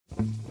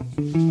Hello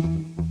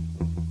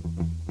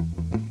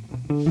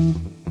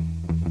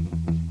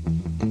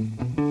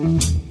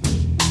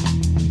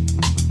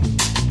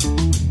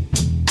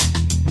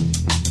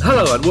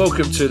and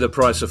welcome to The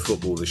Price of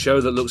Football, the show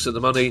that looks at the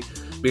money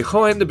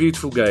behind the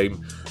beautiful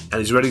game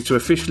and is ready to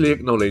officially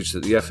acknowledge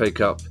that the FA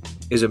Cup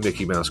is a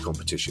Mickey Mouse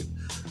competition.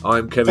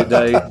 I'm Kevin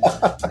Day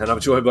and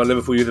I'm joined by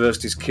Liverpool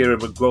University's Kieran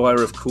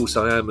Maguire. Of course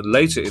I am, and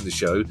later in the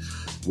show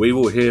we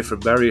will hear from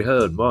Barry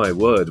Hearn. My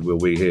word, will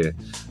we hear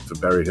from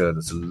Barry Hearn.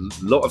 There's a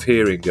lot of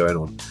hearing going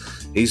on.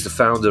 He's the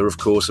founder, of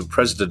course, and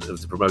president of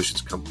the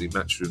promotions company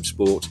Matchroom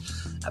Sport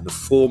and the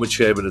former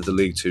chairman of the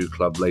League Two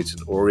club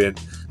Leyton Orient.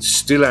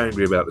 Still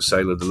angry about the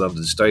sale of the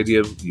London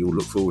Stadium. You'll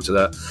look forward to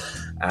that.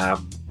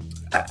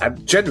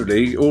 And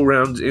generally,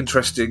 all-round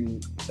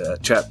interesting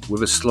chap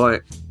with a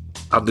slight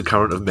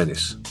undercurrent of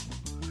menace.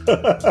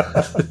 But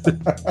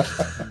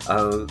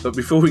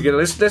before we get,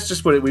 let's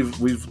just put it.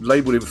 We've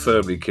labelled him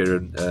firmly,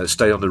 Kieran.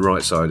 Stay on the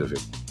right side of him.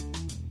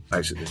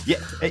 Basically. Yeah,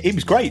 it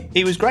was great.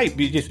 It was great.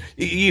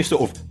 You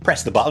sort of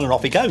press the button and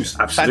off he goes.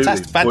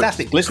 Absolutely.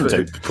 Fantastic. Listen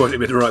to. Point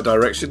him in the right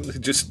direction.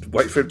 Just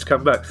wait for him to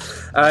come back.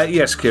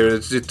 Yes, Kieran,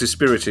 it's a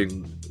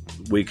dispiriting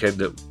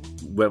weekend at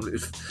Wembley.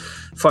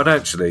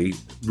 Financially,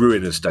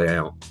 ruinous day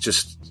out.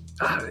 Just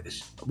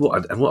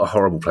what a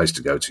horrible place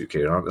to go to,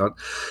 Kieran.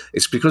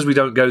 It's because we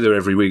don't go there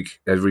every week,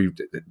 every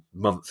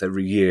month,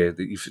 every year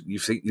that you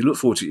think you look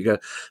forward to it. You go,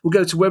 we'll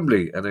go to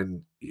Wembley, and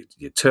then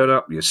you turn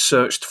up. You're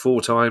searched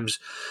 4 times.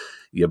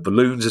 Your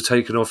balloons are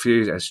taken off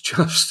you. That's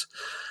just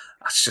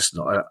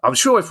not. I'm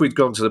sure if we'd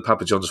gone to the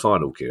Papa John's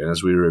final, Kieran,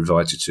 as we were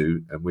invited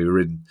to, and we were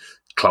in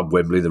Club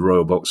Wembley, the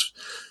Royal Box,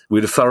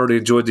 we'd have thoroughly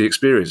enjoyed the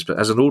experience. But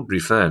as an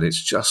ordinary fan,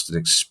 it's just an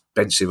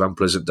expensive,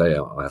 unpleasant day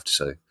out, I have to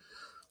say.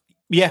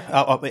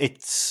 Yeah,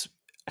 it's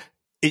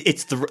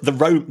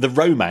the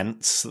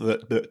romance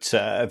that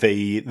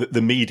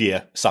the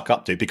media suck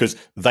up to, because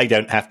they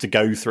don't have to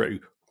go through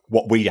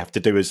what we have to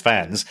do as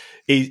fans,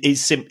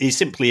 is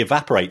simply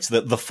evaporates.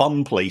 That the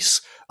fun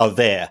police are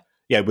there,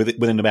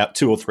 within about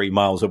 2 or 3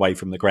 miles away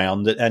from the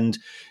ground, and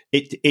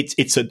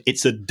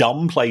it's a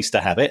dumb place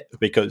to have it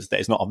because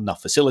there's not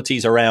enough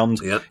facilities around.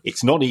 Yep.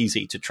 It's not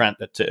easy to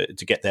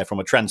get there from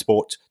a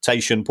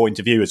transportation point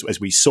of view, as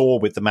we saw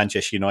with the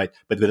Manchester United,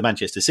 with the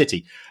Manchester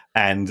City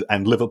and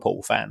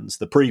Liverpool fans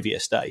the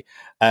previous day.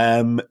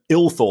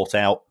 Ill thought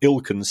out, ill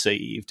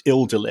conceived,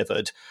 ill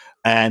delivered.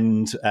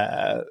 And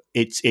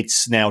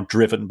it's now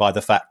driven by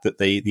the fact that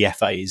the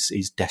FA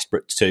is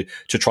desperate to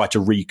try to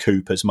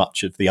recoup as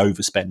much of the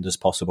overspend as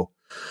possible.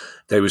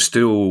 They were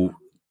still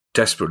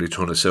desperately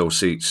trying to sell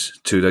seats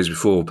 2 days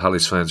before.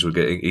 Palace fans were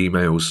getting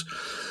emails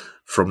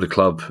from the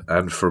club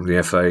and from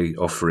the FA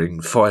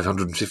offering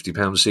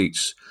 £550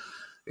 seats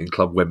in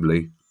Club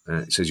Wembley.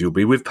 It says you'll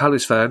be with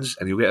Palace fans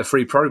and you'll get a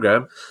free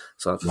programme.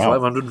 So wow.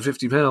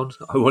 £550.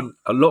 I want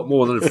a lot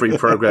more than a free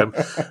programme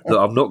that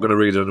I'm not going to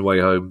read on the way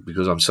home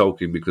because I'm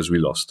sulking because we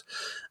lost,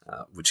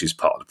 which is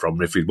part of the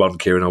problem. If we'd won,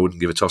 Kieran, I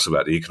wouldn't give a toss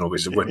about the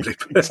economics of Wembley.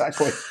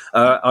 Exactly.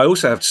 I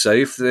also have to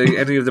say, if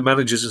any of the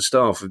managers and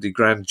staff of the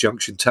Grand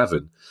Junction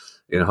Tavern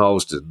in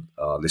Harlesden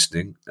are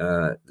listening,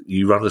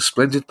 you run a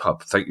splendid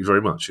pub. Thank you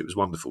very much. It was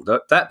wonderful.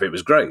 That bit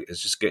was great.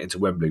 It's just getting to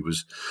Wembley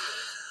was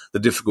the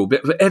difficult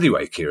bit. But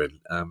anyway, Kieran,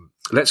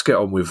 let's get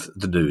on with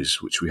the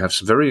news, which we have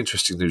some very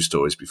interesting news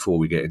stories before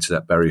we get into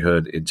that Barry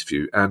Hearn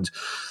interview. And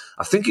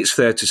I think it's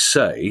fair to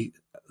say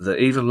that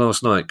even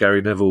last night,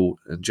 Gary Neville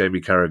and Jamie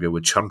Carragher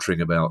were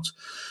chuntering about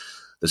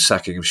the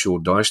sacking of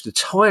Sean Dyche. The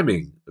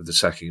timing of the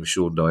sacking of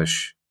Sean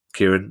Dyche,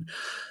 Kieran,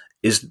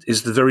 is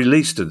the very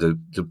least of the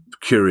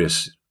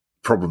curious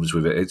problems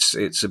with it.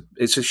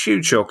 It's a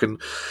huge shock, and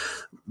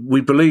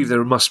we believe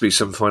there must be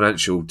some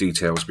financial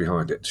details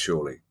behind it,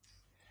 surely.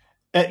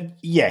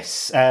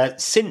 Yes.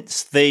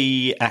 Since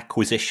the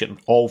acquisition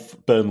of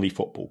Burnley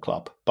Football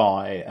Club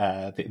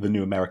by the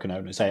new American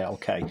owners,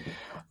 ALK,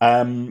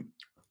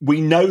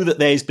 we know that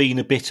there's been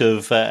a bit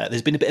of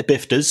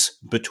bifters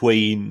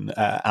between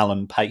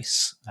Alan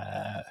Pace,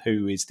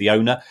 who is the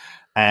owner,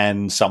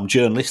 and some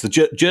journalists.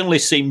 The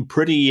journalists seem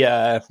pretty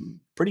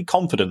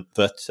confident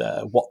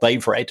that what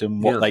they've read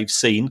and what they've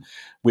seen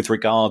with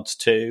regards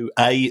to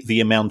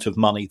the amount of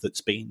money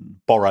that's been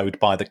borrowed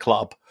by the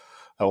club,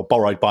 or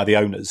borrowed by the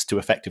owners to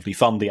effectively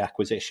fund the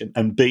acquisition,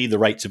 and B, the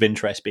rates of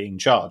interest being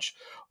charged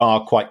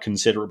are quite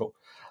considerable.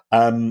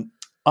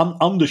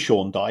 Under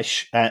Sean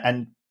Dyche,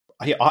 and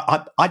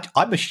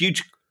I'm a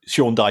huge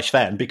Sean Dyche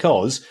fan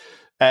because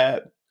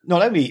not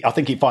only I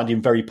think I find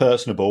him very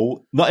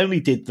personable, not only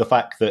did the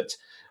fact that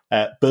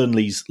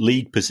Burnley's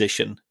league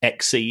position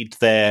exceed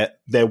their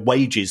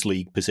wages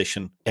league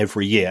position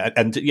every year,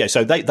 and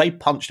so they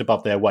punched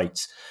above their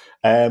weights.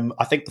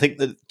 I think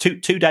that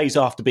two days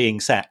after being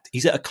sacked,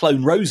 he's at a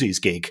Clone Roses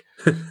gig,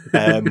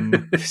 sort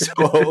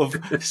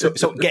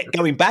of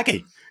going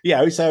baggy.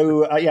 He's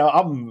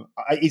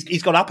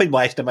gone up in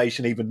my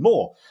estimation even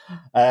more.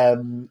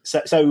 But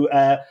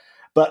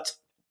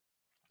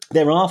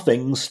there are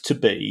things to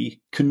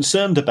be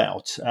concerned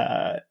about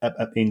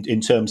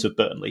in terms of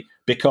Burnley,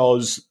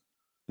 because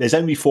there's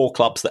only 4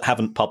 clubs that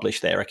haven't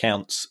published their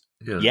accounts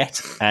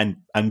yet,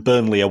 and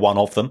Burnley are one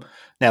of them.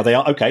 Now they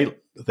are okay.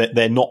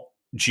 They're not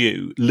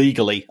due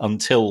legally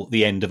until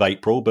the end of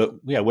April, but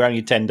we're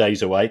only 10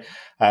 days away.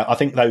 I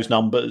think those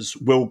numbers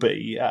will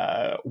be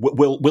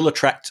will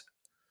attract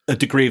a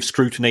degree of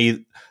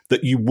scrutiny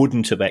that you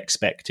wouldn't have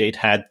expected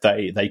had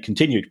they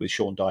continued with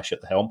Sean Dyche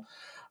at the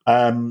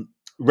helm.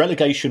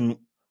 Relegation,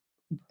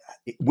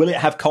 will it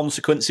have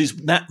consequences?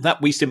 That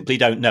we simply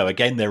don't know.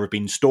 Again, there have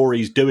been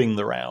stories doing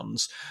the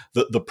rounds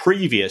that the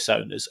previous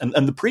owners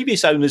and the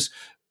previous owners.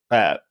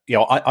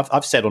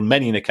 I've said on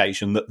many an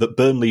occasion that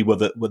Burnley were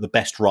the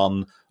best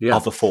run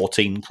other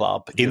 14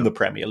 club in the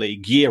Premier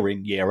League year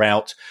in, year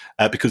out,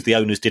 because the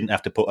owners didn't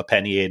have to put a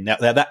penny in. Now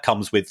that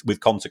comes with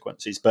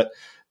consequences, but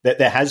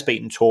there has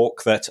been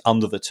talk that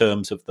under the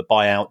terms of the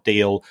buyout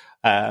deal,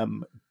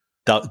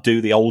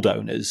 do the old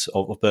owners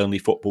of Burnley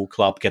Football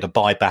Club get a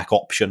buyback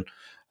option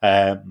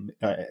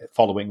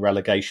following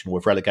relegation, or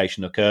if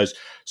relegation occurs?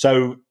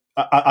 So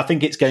I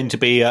think it's going to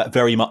be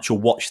very much a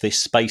watch this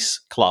space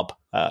club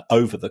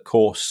over the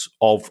course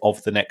of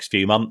the next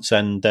few months.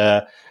 And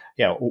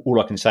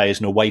all I can say as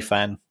an away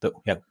fan that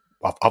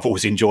I've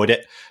always enjoyed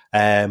it.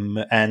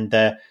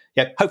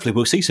 Hopefully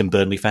we'll see some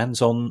Burnley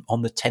fans on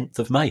the 10th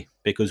of May,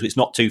 because it's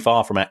not too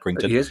far from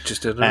Accrington. Yes,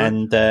 just in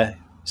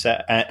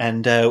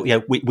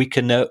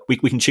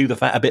we can chew the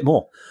fat a bit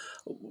more.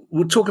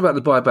 We'll talk about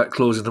the buyback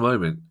clause in a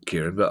moment,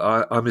 Kieran,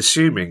 but I'm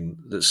assuming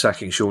that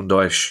sacking Sean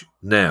Dyche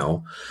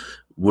now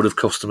would have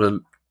cost them a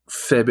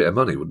fair bit of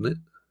money, wouldn't it?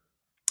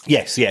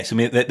 Yes. I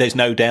mean, there's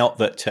no doubt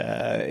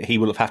that he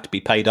will have had to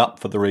be paid up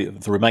for the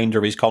remainder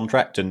of his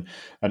contract, and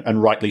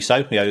rightly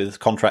so. The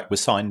contract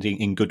was signed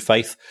in good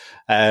faith.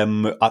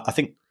 I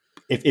think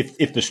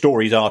if the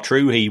stories are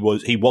true, he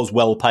was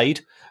well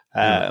paid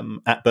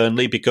at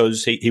Burnley,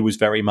 because he was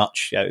very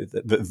much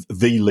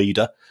the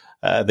leader,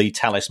 the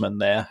talisman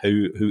there,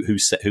 who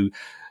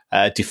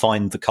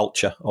defined the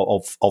culture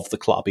of the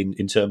club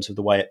in terms of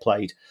the way it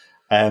played.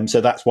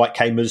 So that's why it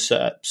came as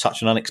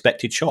such an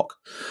unexpected shock.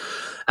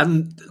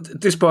 And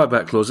this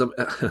buyback clause,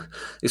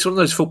 it's one of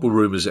those football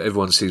rumours that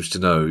everyone seems to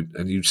know,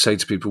 and you say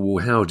to people,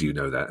 well, how do you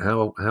know that?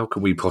 How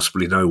can we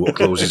possibly know what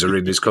clauses are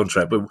in this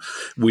contract? But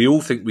we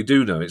all think we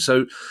do know it.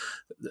 So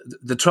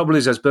the trouble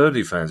is, as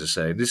Burnley fans are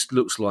saying, this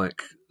looks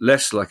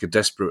less like a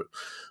desperate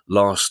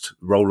last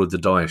roll of the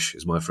dice,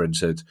 as my friend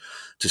said,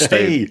 to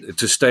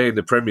stay in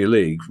the Premier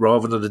League,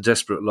 rather than a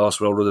desperate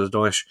last roll of the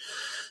dice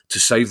to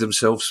save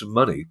themselves some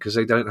money, because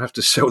they don't have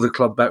to sell the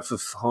club back for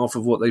half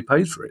of what they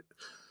paid for it.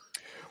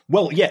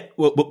 Well,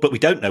 but we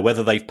don't know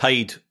whether they've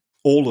paid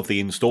all of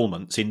the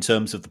instalments in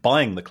terms of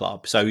buying the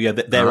club. So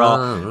there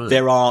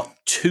are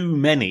too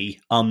many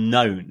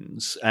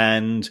unknowns.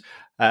 And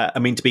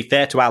to be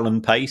fair to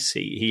Alan Pace,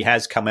 he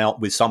has come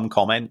out with some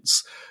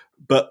comments,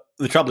 but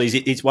the trouble is,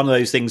 it's one of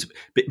those things,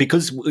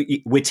 because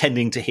we're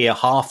tending to hear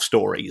half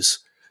stories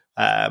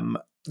from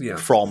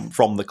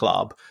the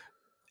club.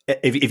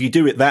 If you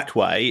do it that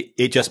way,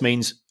 it just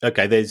means,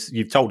 okay,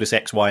 you've told us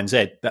X, Y, and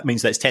Z. That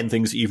means there's 10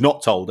 things that you've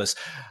not told us.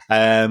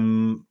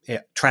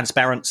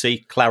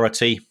 Transparency,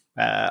 clarity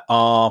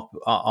are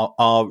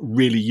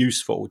really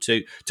useful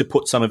to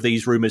put some of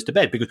these rumours to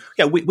bed, because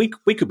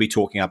we could be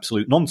talking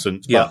absolute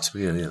nonsense, but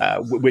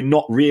we're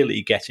not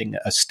really getting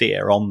a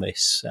steer on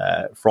this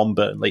from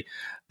Burnley.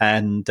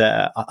 And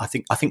I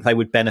think they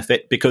would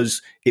benefit,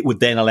 because it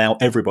would then allow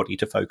everybody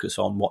to focus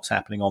on what's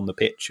happening on the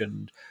pitch.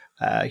 And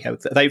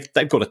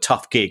they've got a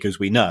tough gig, as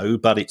we know,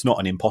 but it's not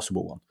an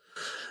impossible one.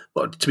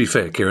 Well, to be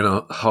fair, Kieran,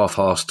 a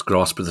half-assed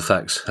grasp of the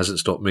facts hasn't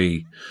stopped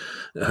me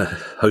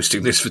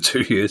hosting this for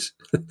 2 years.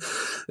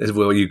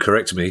 Well, you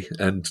correct me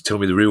and tell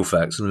me the real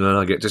facts, and then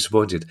I get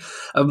disappointed.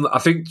 I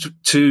think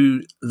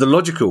to the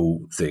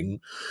logical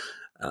thing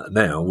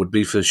now would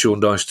be for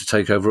Sean Dyche to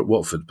take over at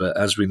Watford, but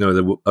as we know,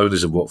 the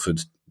owners of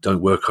Watford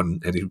don't work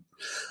on any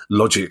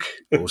logic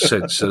or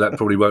sense, so that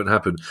probably won't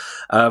happen.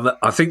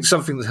 I think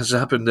something that has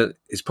happened that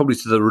is probably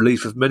to the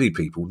relief of many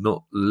people,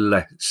 not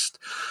less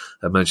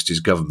Her Majesty's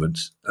government.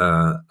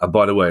 And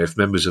by the way, if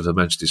members of Her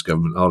Majesty's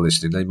government are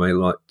listening, they may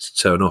like to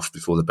turn off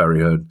before the Barry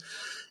Hearn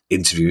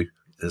interview.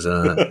 There's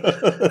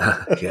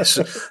he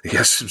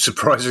has some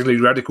surprisingly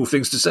radical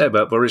things to say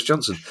about Boris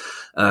Johnson,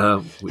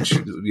 which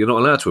you're not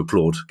allowed to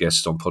applaud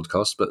guests on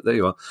podcasts, but there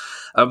you are.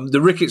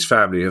 The Ricketts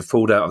family have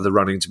pulled out of the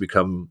running to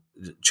become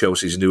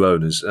Chelsea's new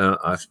owners.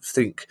 I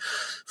think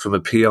from a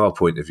PR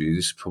point of view,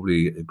 this is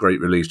probably a great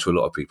relief to a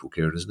lot of people,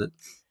 Kieran, isn't it?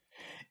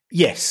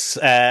 Yes,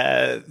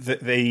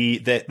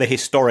 the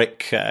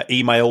historic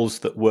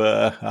emails that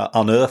were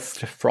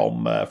unearthed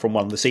from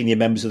one of the senior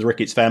members of the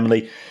Ricketts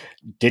family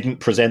didn't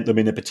present them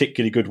in a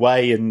particularly good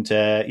way, and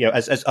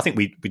as I think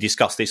we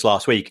discussed this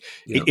last week,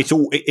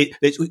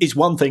 it's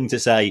one thing to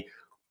say,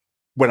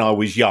 when I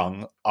was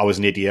young, I was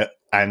an idiot,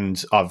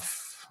 and I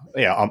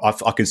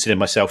consider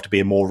myself to be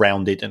a more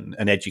rounded and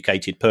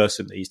educated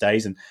person these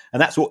days, and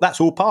that's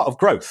all part of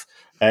growth.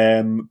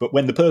 But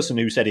when the person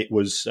who said it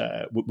was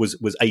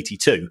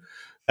 82,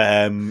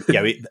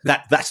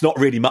 that's not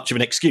really much of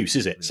an excuse,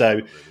 is it?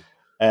 So,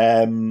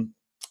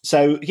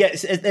 So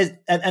yes,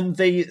 and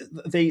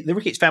the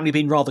Ricketts family have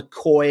been rather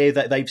coy.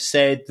 That they've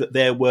said that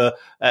there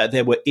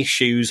were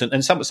issues,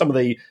 and some of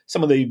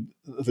the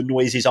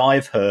noises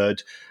I've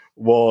heard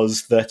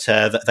was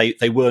that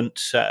they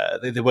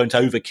weren't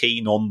over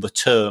keen on the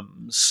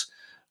terms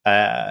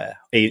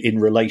in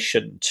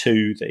relation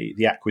to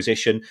the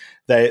acquisition.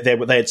 They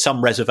had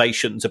some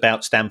reservations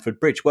about Stamford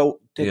Bridge. Well,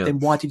 then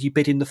why did you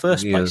bid in the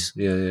first place?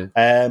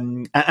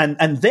 And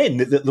then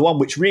the one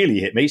which really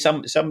hit me,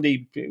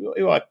 somebody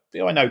who I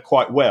know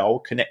quite well,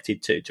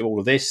 connected to all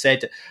of this,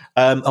 said,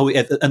 and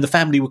the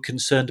family were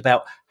concerned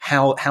about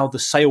how the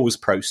sales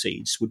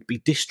proceeds would be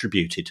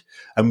distributed,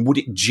 and would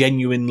it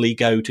genuinely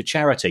go to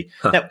charity?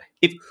 Huh. Now,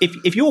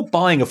 if you're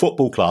buying a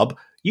football club,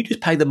 you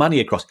just pay the money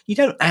across. You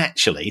don't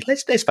actually.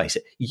 Let's face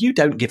it. You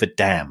don't give a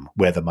damn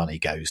where the money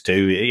goes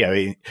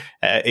to.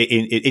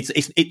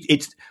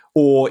 It's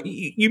or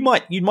you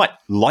might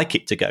like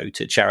it to go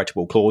to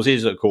charitable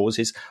causes or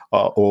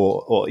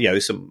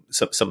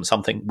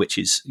something which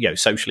is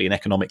socially and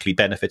economically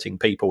benefiting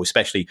people,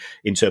 especially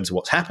in terms of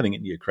what's happening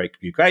in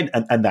Ukraine,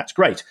 and that's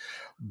great.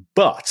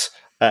 But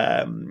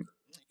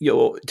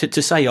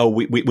to say,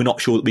 we're not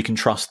sure that we can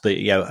trust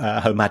the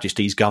Her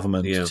Majesty's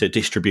government to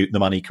distribute the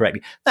money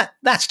correctly,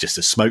 that's just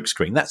a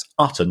smokescreen. That's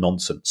utter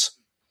nonsense.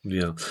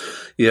 Yeah.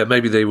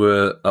 Maybe they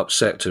were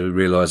upset to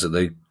realise that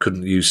they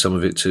couldn't use some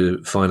of it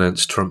to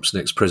finance Trump's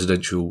next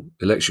presidential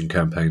election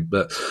campaign.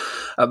 But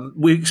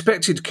we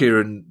expected,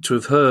 Kieran, to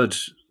have heard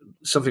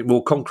something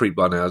more concrete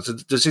by now.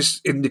 Does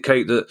this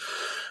indicate that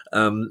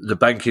the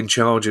bank in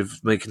charge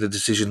of making the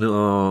decision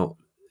are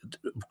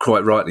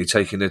quite rightly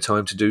taking their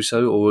time to do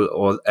so,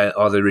 or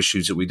are there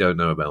issues that we don't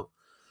know about?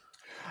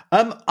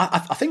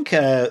 I think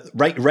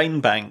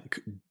Rainbank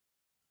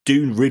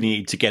do really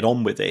need to get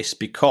on with this,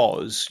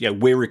 because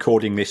we're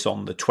recording this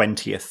on the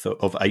 20th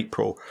of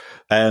April.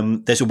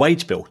 There's a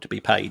wage bill to be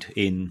paid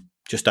in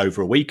just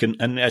over a week,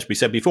 and as we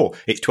said before,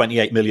 it's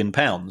 £28 million.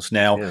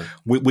 Now,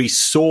 we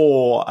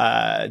saw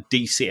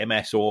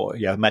DCMS, or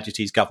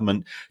Majesty's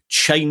government,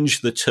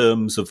 change the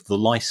terms of the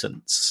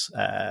licence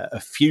a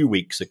few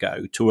weeks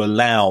ago to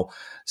allow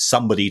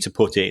somebody to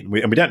put in,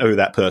 and we don't know who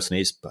that person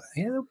is, but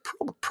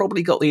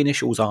probably got the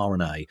initials R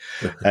and A.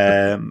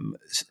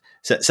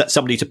 So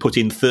somebody to put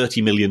in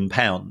 £30 million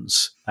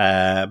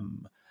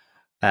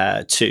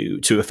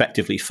to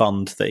effectively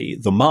fund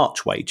the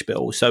March wage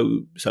bill.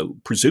 So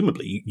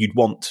presumably you'd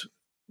want,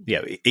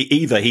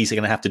 either he's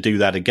going to have to do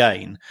that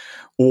again,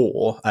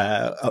 or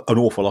an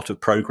awful lot of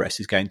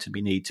progress is going to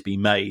need to be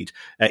made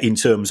in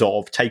terms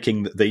of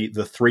taking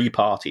the three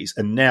parties,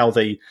 and now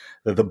the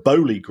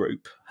Bowley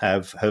group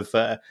have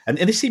and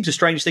this seems a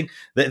strange thing,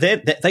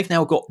 they've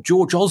now got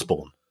George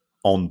Osborne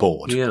on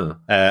board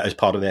as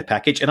part of their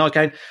package, and I was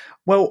going,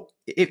 well,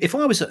 if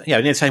I was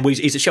they're saying, well,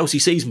 he's a Chelsea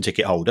season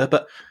ticket holder,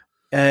 but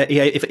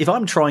if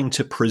I'm trying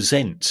to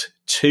present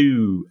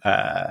trying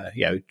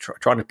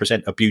to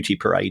present a beauty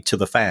parade to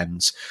the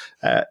fans,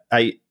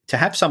 to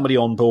have somebody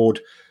on board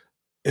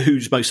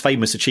whose most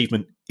famous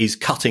achievement is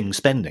cutting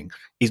spending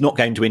is not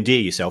going to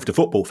endear yourself to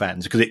football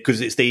fans,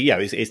 because it's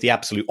the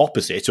absolute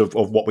opposite of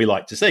what we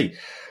like to see.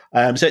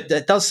 So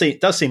it does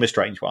seem a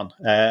strange one,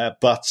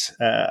 but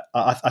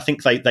I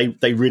think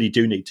they really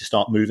do need to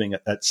start moving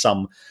at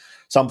some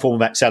form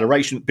of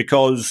acceleration,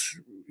 because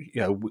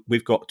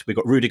we've got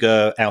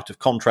Rudiger out of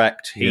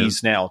contract.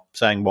 He's now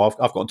saying, well,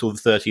 I've got until the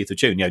 30th of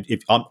June.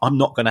 If I'm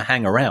not going to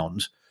hang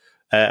around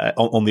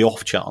on the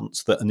off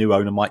chance that a new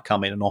owner might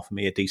come in and offer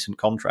me a decent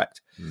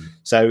contract.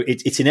 So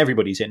it's in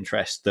everybody's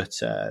interest that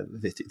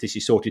this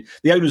is sorted.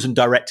 The owners and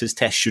directors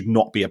test should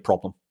not be a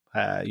problem.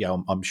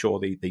 I'm sure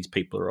these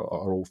people are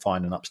all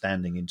fine and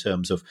upstanding in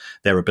terms of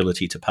their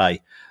ability to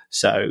pay.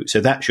 So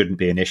that shouldn't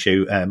be an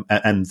issue.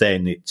 And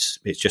then it's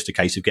just a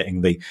case of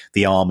getting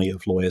the army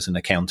of lawyers and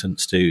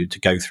accountants to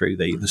go through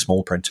the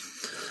small print.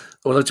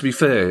 Although, to be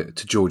fair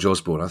to George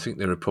Osborne, I think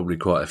there are probably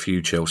quite a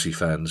few Chelsea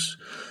fans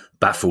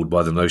baffled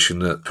by the notion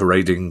that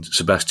parading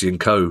Sebastian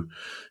Coe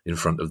in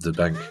front of the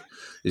bank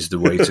is the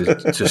way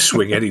to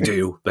swing any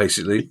deal,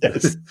 basically.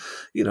 Yes.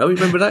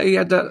 Remember that? He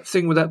had that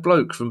thing with that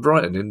bloke from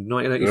Brighton in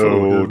 1984.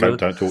 Oh, don't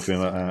talk to me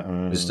about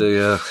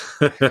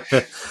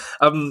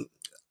that.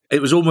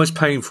 It was almost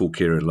painful,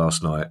 Kieran,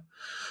 last night,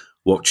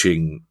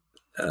 watching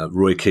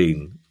Roy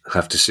Keane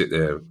have to sit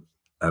there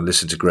and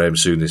listen to Graham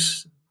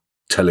Souness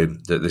tell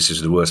him that this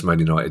is the worst Man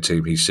United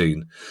team he's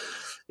seen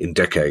in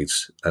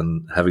decades,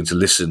 and having to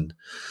listen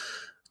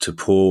to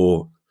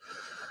poor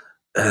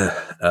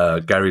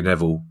Gary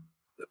Neville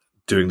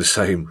doing the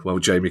same while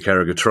Jamie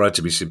Carragher tried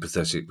to be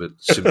sympathetic but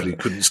simply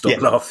couldn't stop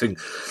laughing.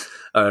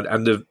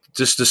 And the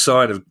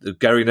sign of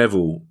Gary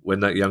Neville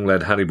when that young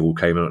lad Hannibal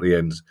came out at the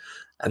end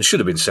and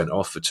should have been sent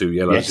off for 2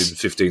 yellows in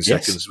 15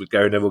 seconds, with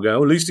Gary Neville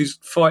going, at least he's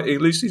fighting,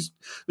 at least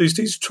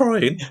he's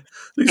trying, at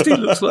least he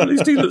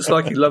looks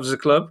like he loves the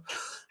club.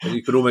 And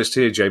you could almost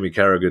hear Jamie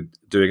Carragher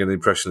doing an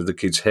impression of the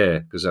kid's hair,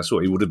 because that's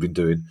what he would have been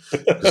doing,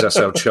 because that's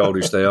how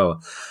childish they are.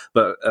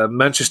 But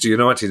Manchester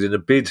United, in a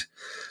bid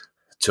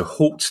to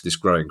halt this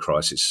growing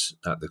crisis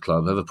at the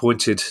club, have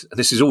appointed, and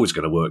this is always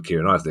going to work here,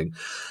 and I think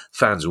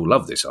fans will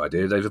love this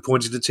idea, they've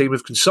appointed a team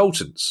of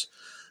consultants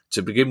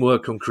to begin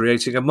work on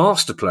creating a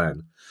master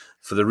plan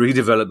for the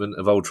redevelopment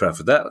of Old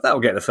Trafford. That'll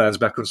get the fans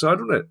back on side,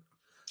 won't it?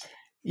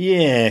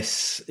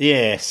 Yes.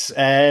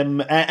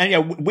 And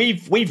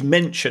we've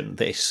mentioned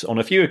this on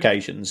a few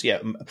occasions.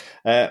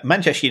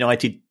 Manchester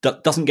United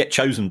doesn't get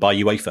chosen by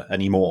UEFA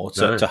anymore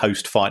to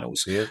host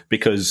finals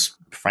because,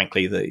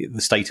 frankly,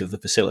 the state of the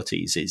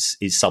facilities is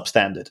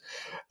substandard.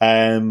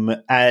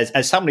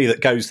 As somebody that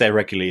goes there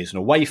regularly as an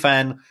away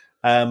fan,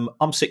 I'm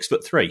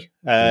 6'3".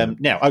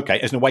 Now, okay,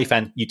 as an away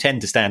fan, you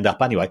tend to stand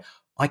up anyway.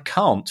 I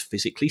can't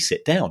physically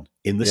sit down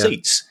in the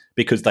seats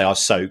because they are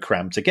so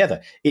crammed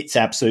together. It's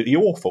absolutely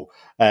awful.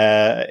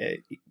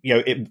 In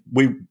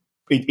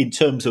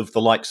terms of the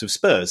likes of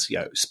Spurs,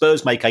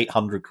 Spurs make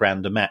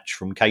 $800,000 a match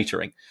from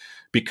catering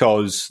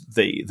because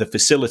the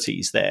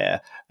facilities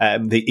there,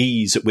 the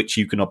ease at which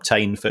you can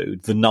obtain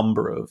food, the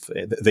number of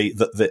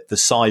the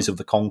size of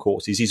the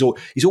concourses is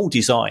all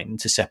designed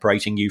to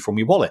separating you from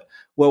your wallet.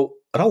 Well,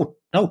 at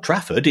Old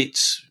Trafford,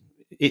 it's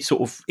just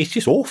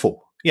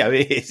awful.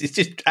 It's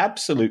just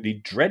absolutely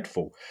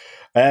dreadful.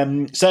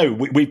 So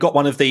we've got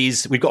one of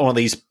these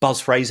buzz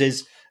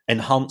phrases: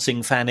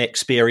 enhancing fan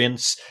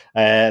experience.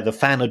 The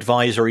fan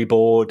advisory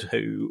board,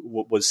 who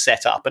was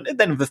set up and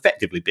then have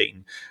effectively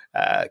been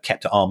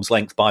kept at arm's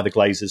length by the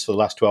Glazers for the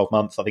last 12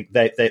 months. I think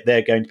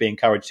they're going to be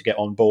encouraged to get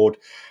on board.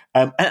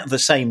 At the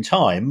same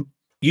time,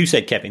 you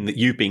said, Kevin, that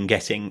you've been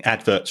getting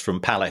adverts from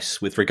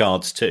Palace with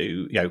regards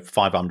to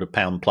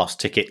 £500 plus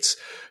tickets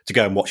to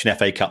go and watch an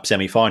FA Cup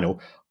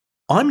semi-final.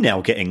 I'm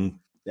now getting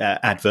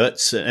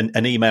adverts and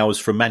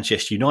emails from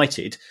Manchester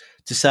United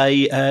to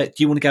say, do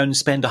you want to go and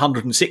spend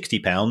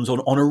 £160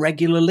 on a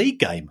regular league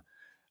game?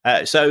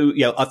 So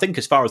I think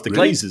as far as the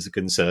Glazers are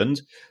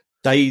concerned,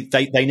 they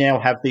now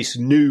have this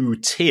new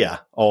tier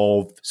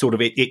of sort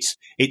of it's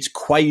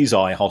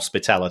quasi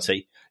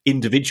hospitality,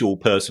 individual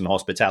person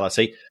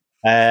hospitality,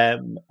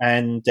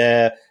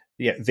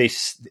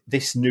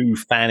 this new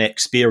fan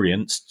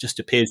experience just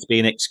appears to be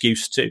an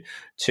excuse to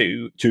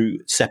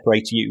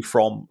separate you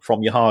from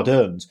your hard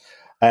earned.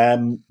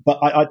 But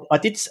I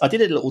did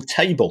a little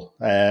table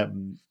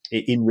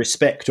in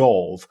respect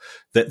of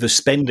the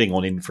spending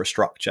on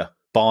infrastructure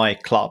by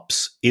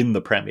clubs in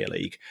the Premier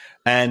League,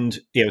 and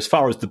as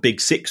far as the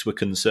Big Six were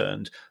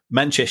concerned,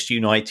 Manchester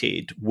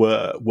United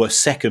were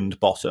second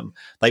bottom.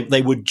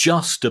 They were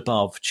just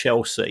above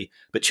Chelsea,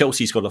 but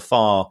Chelsea's got a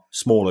far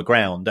smaller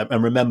ground.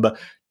 And remember,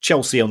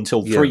 Chelsea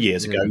until 3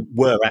 years ago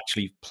were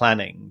actually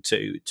planning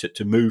to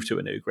move to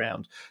a new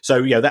ground.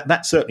 So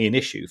that's certainly an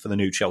issue for the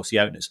new Chelsea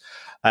owners.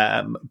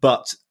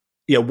 But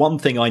one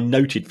thing I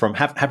noted from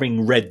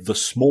having read the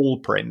small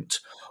print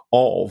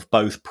of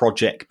both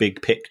Project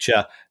Big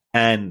Picture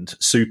and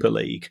Super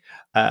League,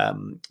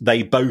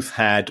 they both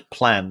had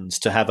plans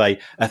to have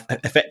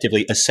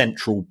effectively a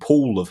central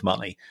pool of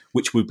money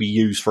which would be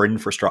used for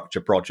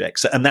infrastructure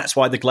projects, and that's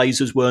why the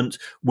Glazers weren't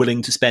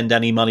willing to spend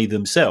any money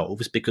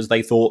themselves, because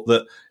they thought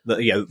that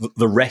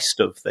the rest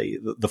of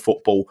the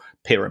football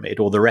pyramid,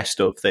 or the rest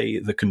of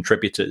the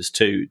contributors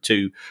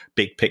to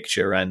Big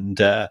Picture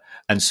and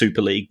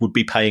Super League, would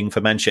be paying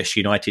for Manchester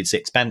United's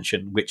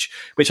expansion, which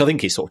I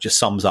think is sort of just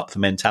sums up the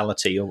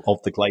mentality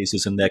of the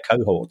Glazers and their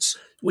cohorts.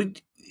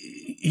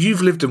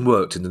 You've lived and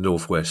worked in the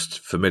Northwest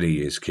for many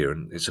years,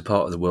 Kieran. It's a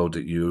part of the world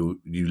that you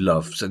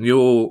love, and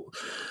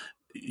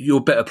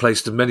you're better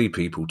placed than many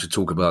people to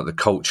talk about the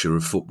culture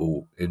of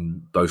football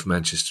in both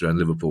Manchester and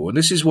Liverpool. And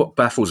this is what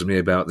baffles me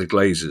about the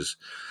Glazers.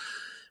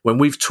 When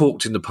we've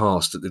talked in the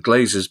past that the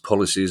Glazers'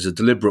 policy is a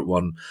deliberate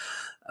one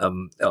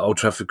at Old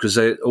Trafford, because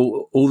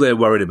all they're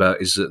worried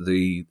about is that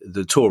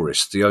the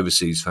tourists, the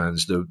overseas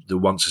fans, the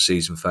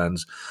once-a-season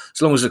fans,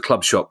 as long as the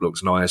club shop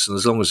looks nice and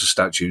as long as the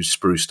statue's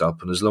spruced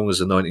up and as long as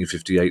the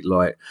 1958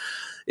 light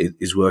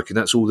is working,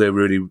 that's all they're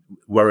really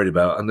worried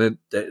about. And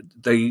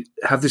they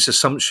have this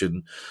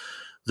assumption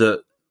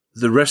that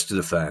the rest of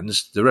the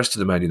fans, the rest of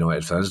the Man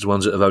United fans, the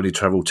ones that have only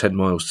travelled 10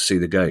 miles to see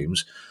the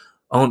games,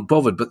 aren't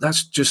bothered. But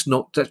that's just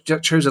not,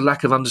 that shows a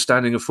lack of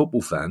understanding of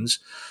football fans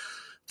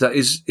that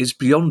is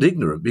beyond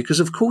ignorant, because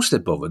of course they're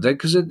bothered,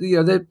 because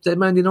they're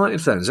Man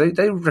United fans.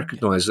 They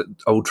recognise that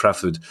Old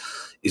Trafford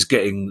is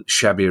getting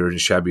shabbier and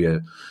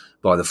shabbier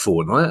by the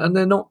fortnight, and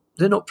they're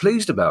not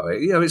pleased about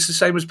it. It's the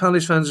same as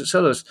Palace fans at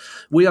Sellers.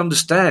 We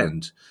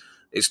understand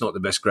it's not the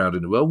best ground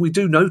in the world. We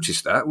do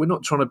notice that. We're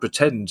not trying to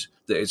pretend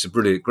that it's a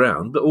brilliant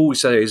ground, but all we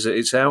say is that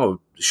it's our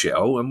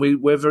shithole, and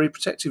we're very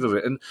protective of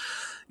it. And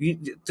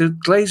the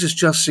Glazers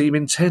just seem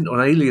intent on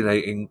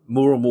alienating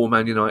more and more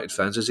Man United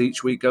fans as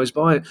each week goes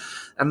by,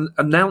 and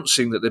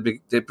announcing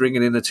that they're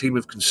bringing in a team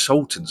of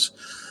consultants.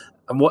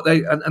 And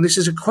and this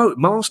is a quote,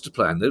 master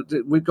plan.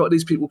 We've got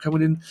these people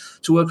coming in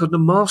to work on the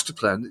master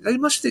plan. They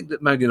must think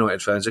that Man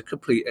United fans are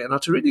complete and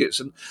utter idiots.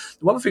 And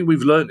the one thing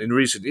we've learned in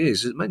recent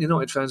years is that Man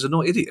United fans are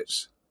not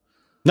idiots.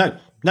 No.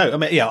 I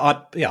mean,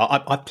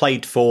 I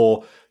played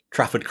for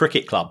Trafford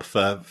Cricket Club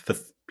for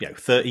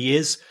 30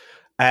 years.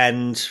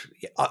 And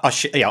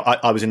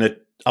I was in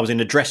in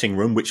a dressing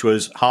room which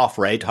was half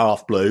red,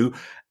 half blue,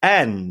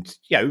 and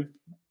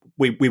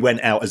we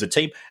went out as a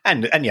team,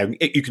 and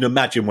you can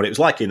imagine what it was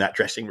like in that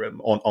dressing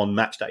room on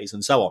match days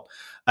and so on.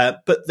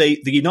 But the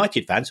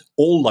United fans,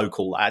 all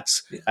local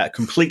lads,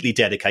 completely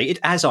dedicated,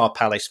 as are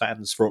Palace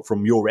fans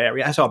from your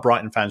area, as are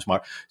Brighton fans from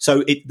our.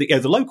 So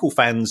the local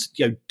fans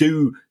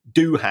do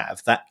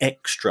have that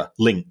extra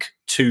link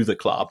to the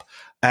club,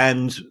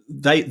 and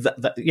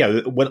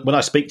when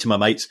I speak to my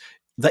mates,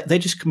 they're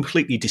just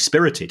completely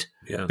dispirited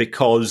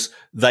because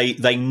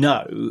they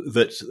know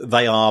that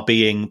they are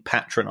being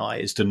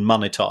patronised and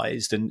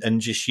monetised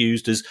and just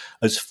used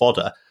as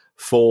fodder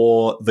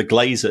for the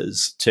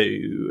Glazers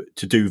to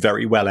do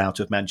very well out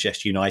of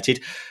Manchester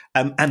United,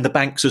 and the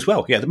banks as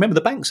well. Yeah, remember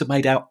the banks have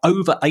made out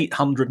over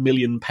 £800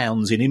 million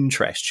in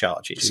interest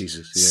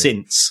charges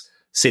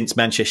since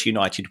Manchester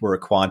United were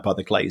acquired by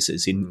the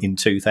Glazers in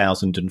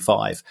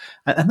 2005,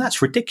 and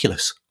that's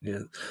ridiculous.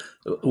 Yeah.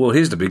 Well,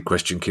 here's the big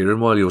question,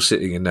 Kieran. While you're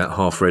sitting in that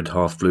half red,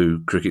 half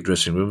blue cricket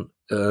dressing room,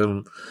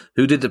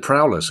 who did the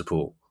Prowler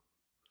support?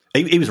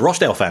 He was a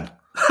Rochdale fan.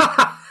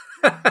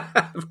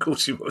 Of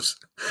course he was.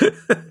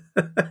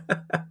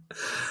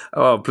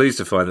 Oh, I'm pleased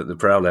to find that the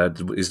Prowler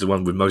is the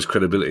one with most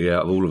credibility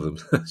out of all of them.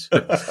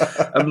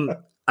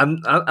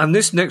 And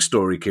this next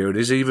story, Kieran,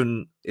 is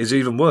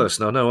even worse.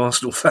 And I know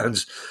Arsenal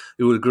fans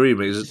who would agree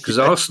with me, because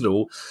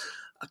Arsenal,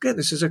 again,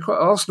 this is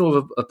Arsenal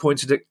have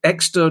appointed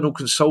external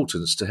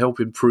consultants to help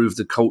improve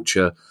the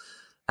culture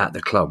at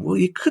the club. Well,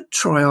 you could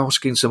try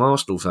asking some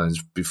Arsenal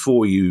fans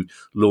before you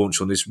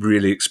launch on this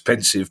really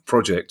expensive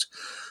project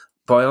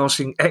by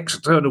asking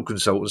external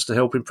consultants to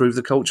help improve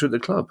the culture at the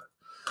club.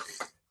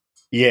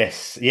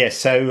 Yes.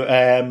 So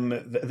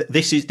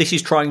this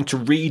is trying to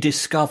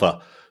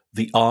rediscover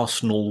the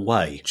Arsenal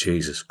way.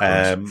 Jesus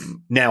Christ.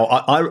 Now,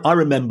 I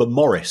remember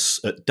Morris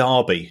at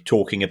Derby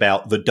talking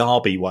about the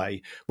Derby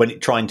way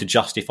trying to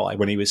justify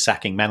when he was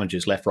sacking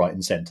managers left, right,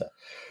 and centre.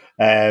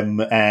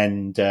 Look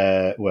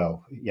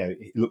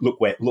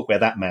where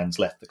that man's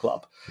left the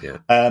club. Yeah.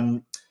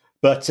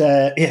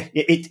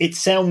 It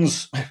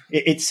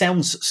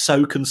sounds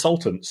so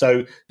consultant.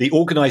 So the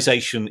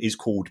organisation is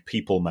called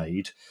People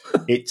Made.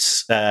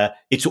 It's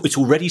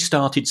already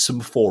started some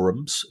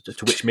forums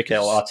to which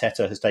Mikel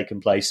Arteta has taken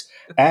place,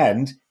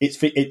 and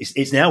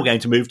it's now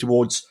going to move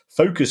towards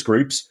focus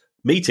groups,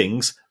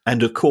 meetings,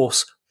 and of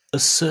course a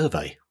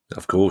survey.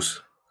 Of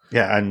course,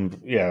 yeah,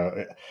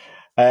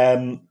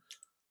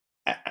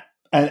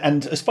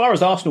 And as far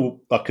as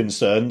Arsenal are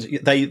concerned,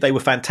 they were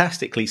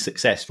fantastically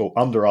successful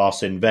under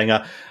Arsene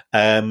Wenger,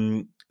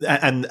 and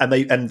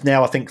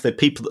now I think the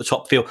people at the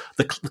top feel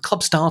the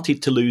club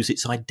started to lose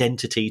its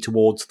identity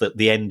towards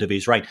the end of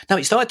his reign. Now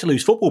it started to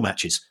lose football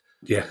matches.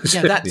 Yeah,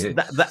 that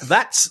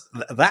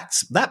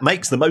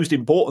makes the most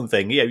important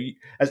thing.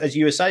 As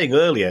you were saying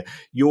earlier,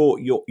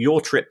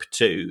 your trip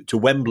to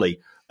Wembley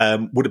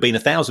would have been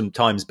 1,000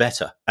 times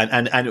better,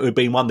 and it would have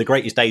been one of the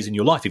greatest days in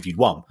your life if you'd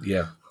won.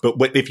 Yeah.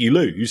 But if you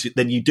lose,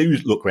 then you do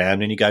look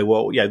around and you go,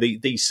 well,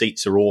 these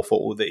seats are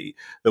awful. The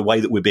way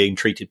that we're being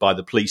treated by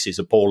the police is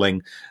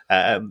appalling.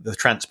 The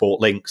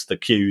transport links, the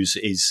queues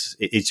is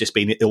just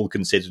been ill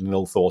considered and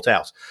ill thought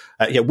out.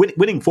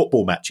 Winning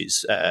football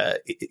matches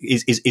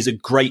is a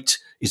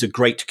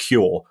great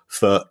cure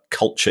for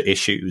culture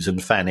issues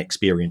and fan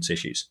experience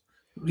issues.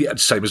 Yeah,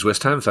 same as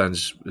West Ham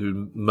fans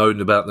who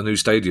moan about the new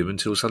stadium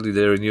until suddenly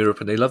they're in Europe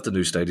and they love the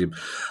new stadium.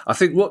 I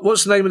think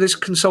what's the name of this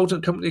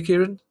consultant company,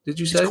 Kieran? Did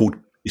you say?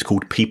 It's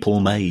called People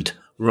Made.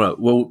 Right.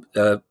 Well,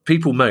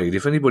 People Made,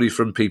 if anybody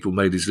from People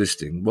Made is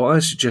listening, what I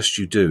suggest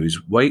you do is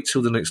wait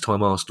till the next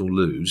time Arsenal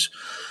lose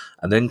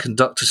and then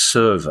conduct a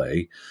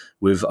survey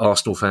with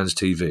Arsenal Fans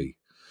TV.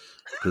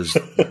 Because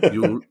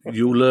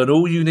you'll learn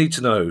all you need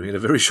to know in a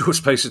very short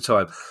space of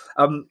time.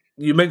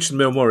 You mentioned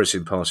Mel Morris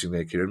in passing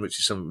there, Kieran, which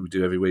is something we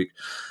do every week.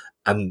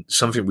 And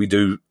something we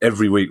do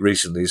every week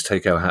recently is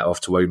take our hat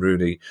off to Wayne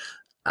Rooney.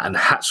 And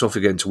hats off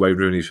again to Wayne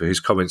Rooney for his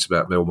comments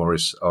about Mel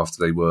Morris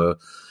after they were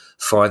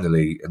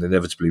finally and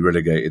inevitably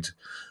relegated,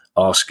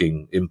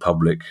 asking in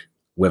public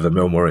whether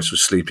Mel Morris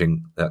was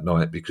sleeping that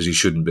night because he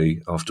shouldn't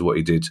be after what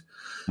he did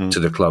to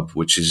the club,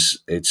 which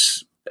is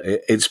it's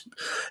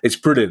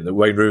brilliant that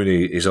Wayne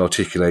Rooney is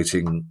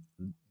articulating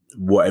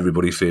what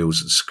everybody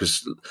feels,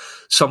 because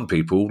some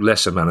people,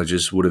 lesser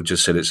managers, would have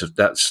just said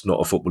that's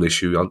not a football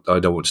issue. I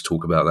don't want to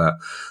talk about that.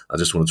 I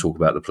just want to talk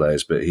about the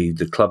players. But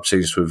the club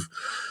seems to have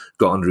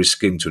got under his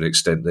skin to an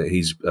extent that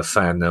he's a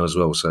fan now as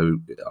well. So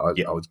I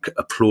would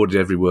applaud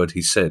every word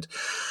he said.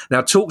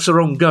 Now, talks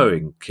are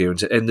ongoing, Kieran,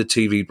 to end the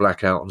TV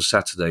blackout on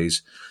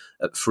Saturdays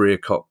at 3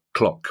 o'clock,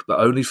 but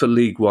only for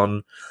League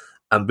One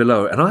and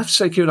below. And I have to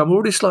say, Kieran, I'm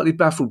already slightly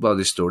baffled by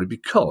this story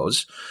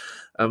because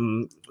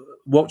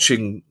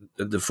watching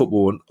the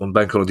football on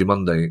Bank Holiday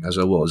Monday, as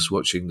I was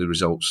watching the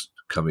results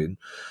come in,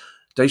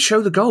 they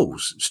show the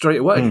goals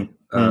straight away.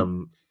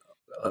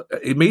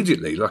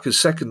 Immediately, like a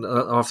second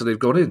after they've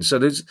gone in. So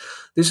there's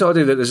this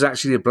idea that there's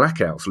actually a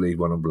blackout for League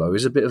One and below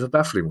is a bit of a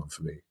baffling one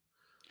for me.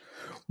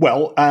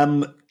 Well,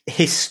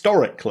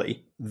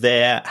 historically,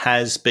 there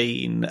has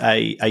been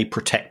a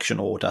protection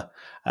order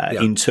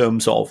in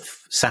terms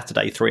of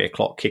Saturday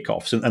 3:00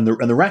 kickoffs, and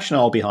the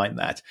rationale behind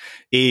that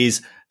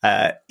is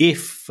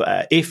if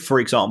for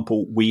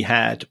example we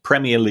had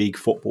Premier League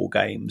football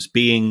games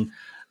being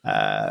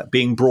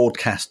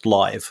broadcast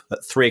live at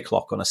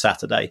 3:00 on a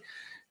Saturday,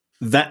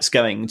 that's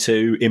going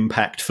to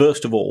impact,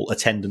 first of all,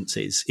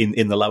 attendances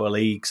in the lower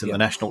leagues and the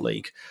National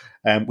League,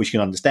 which you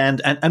can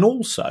understand. And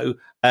also,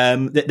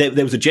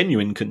 there was a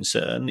genuine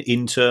concern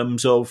in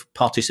terms of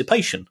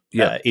participation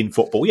in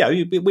football. Yeah,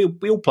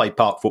 we all played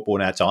park football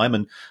in our time,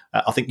 and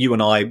I think you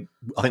and I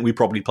think we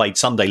probably played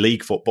Sunday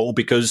league football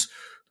because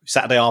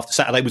Saturday after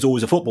Saturday was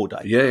always a football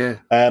day. Yeah.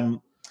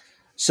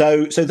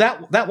 So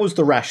that was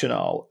the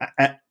rationale,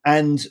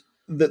 and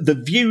the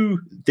view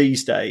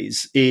these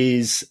days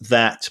is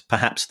that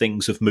perhaps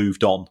things have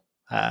moved on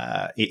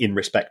in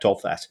respect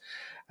of that.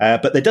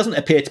 But there doesn't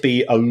appear to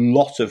be a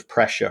lot of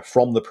pressure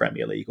from the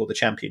Premier League or the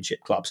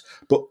Championship clubs.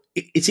 But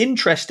it's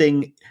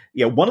interesting.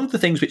 One of the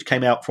things which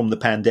came out from the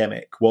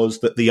pandemic was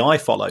that the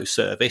iFollow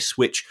service,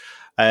 which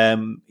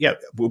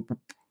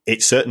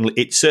it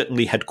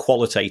certainly had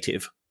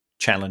qualitative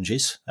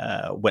challenges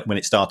when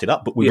it started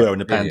up, but we were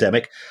in a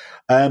pandemic.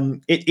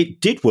 It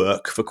did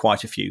work for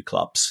quite a few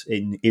clubs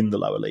in the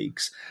lower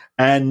leagues,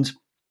 and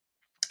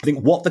I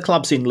think what the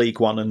clubs in League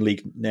One and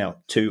League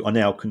Two are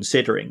now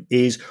considering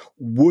is,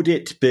 would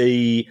it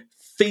be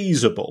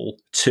feasible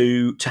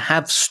to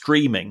have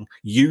streaming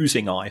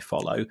using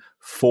iFollow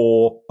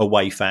for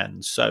away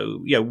fans?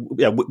 So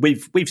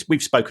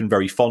we've spoken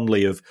very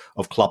fondly of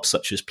clubs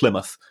such as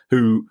Plymouth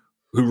who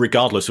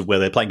regardless of where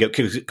they're playing,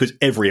 because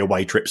every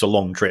away trip's a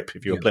long trip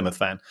if you're a Plymouth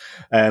fan,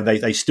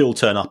 they still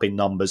turn up in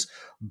numbers.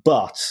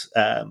 But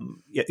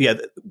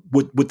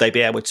would they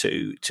be able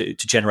to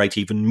generate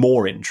even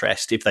more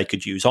interest if they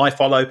could use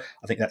iFollow?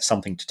 I think that's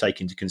something to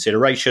take into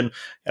consideration.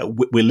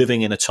 We're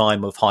living in a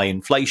time of high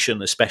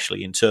inflation,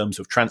 especially in terms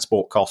of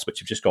transport costs, which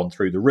have just gone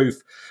through the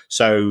roof.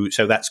 So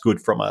that's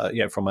good from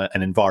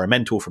an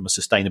environmental, from a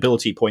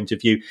sustainability point of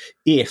view.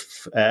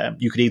 If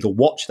you could either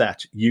watch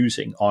that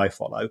using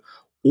iFollow,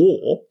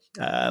 or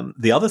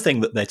the other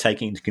thing that they're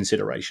taking into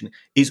consideration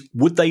is,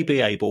 would they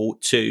be able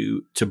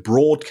to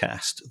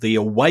broadcast the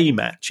away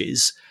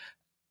matches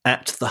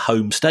at the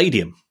home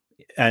stadium?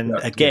 And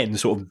again,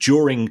 sort of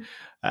during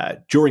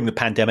the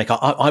pandemic,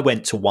 I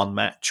went to one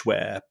match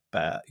where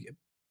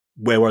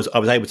I was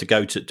able to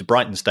go to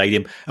Brighton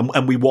Stadium,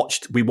 and we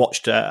watched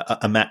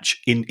a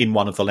match in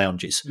one of the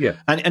lounges,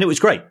 and it was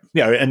great,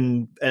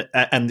 and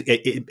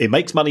it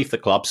makes money for the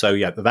club, so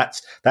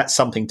that's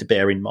something to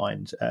bear in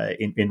mind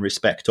in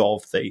respect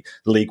of the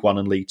League One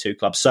and League Two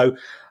clubs. So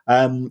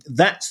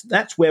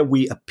that's where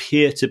we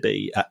appear to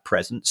be at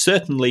present.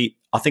 Certainly,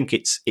 I think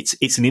it's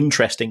an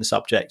interesting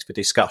subject for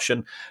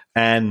discussion,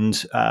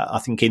 and I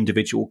think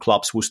individual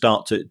clubs will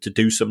start to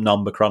do some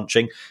number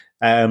crunching.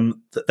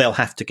 That they'll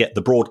have to get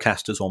the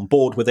broadcasters on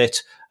board with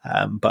it,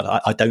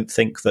 but I don't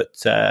think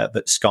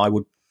that Sky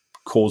would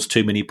cause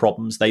too many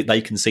problems.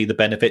 They can see the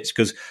benefits,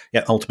 because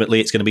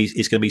ultimately it's going to be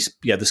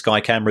the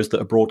Sky cameras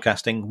that are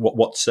broadcasting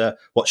what's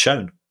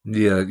shown.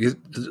 Yeah,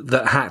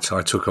 that hat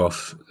I took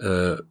off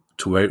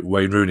to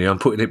Wayne Rooney, I'm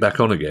putting it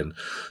back on again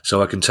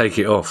so I can take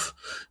it off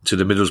to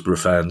the Middlesbrough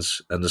fans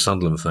and the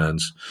Sunderland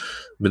fans.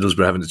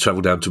 Middlesbrough having to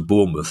travel down to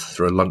Bournemouth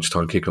for a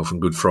lunchtime kickoff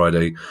on Good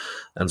Friday,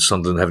 and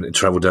Sunderland having to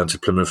travel down to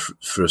Plymouth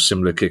for a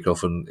similar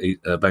kickoff on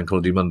Bank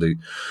Holiday Monday,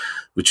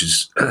 which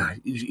is,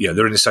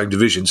 they're in the same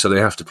division, so they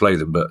have to play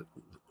them, but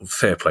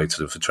fair play to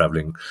them for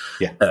travelling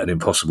at an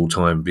impossible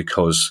time,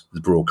 because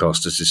the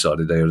broadcasters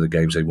decided they were the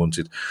games they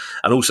wanted.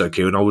 And also,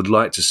 Kieran, I would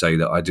like to say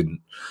that I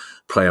didn't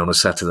play on a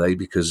Saturday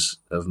because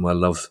of my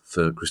love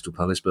for Crystal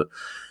Palace, but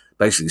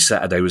basically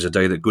Saturday was a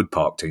day that Good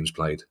Park teams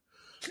played.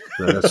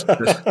 So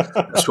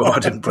that's why I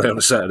didn't play on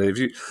a Saturday.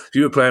 If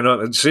you were playing,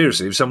 and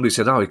seriously, if somebody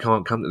said, he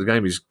can't come to the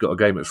game, he's got a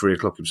game at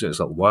 3:00 himself, it's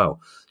like, wow,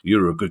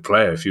 you're a good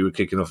player if you were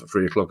kicking off at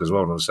 3:00 as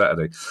well on a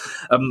Saturday.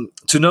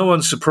 To no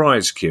one's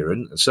surprise,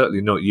 Kieran, and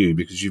certainly not you,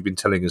 because you've been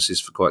telling us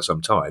this for quite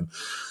some time,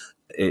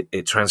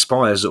 it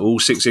transpires that all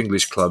 6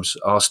 English clubs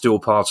are still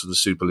part of the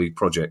Super League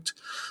project,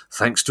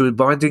 thanks to a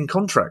binding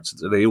contract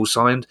that they all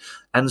signed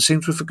and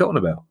seem to have forgotten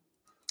about.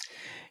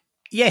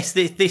 Yes,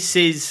 this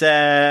is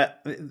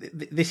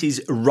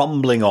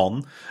rumbling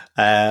on.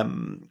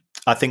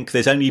 I think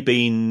there's only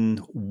been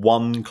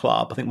one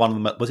club. I think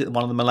one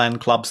of the Milan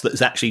clubs that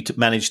has actually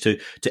managed to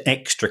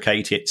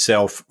extricate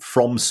itself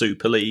from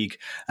Super League,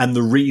 and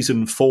the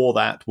reason for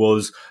that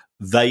was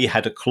they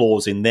had a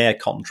clause in their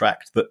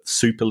contract that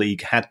Super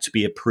League had to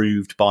be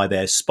approved by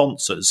their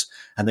sponsors,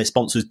 and their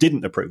sponsors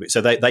didn't approve it. So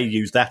they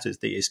used that as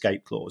the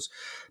escape clause.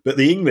 But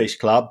the English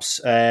clubs,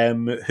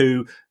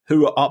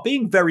 who are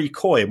being very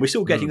coy, and we're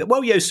still getting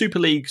that, Super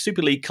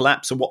League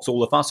collapse, and what's all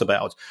the fuss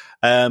about?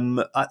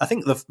 I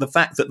think the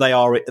fact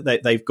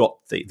that they've got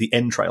the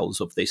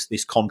entrails of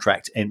this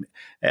contract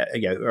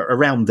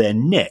around their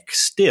neck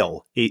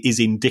still is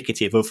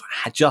indicative of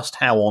just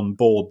how on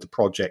board the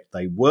project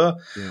they were.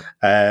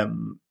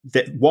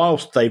 That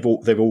whilst they've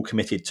all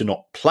committed to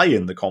not play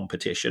in the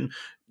competition,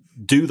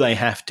 do they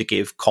have to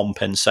give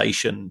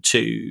compensation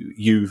to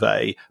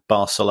Juve,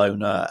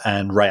 Barcelona,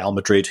 and Real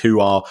Madrid, who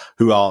are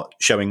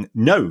showing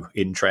no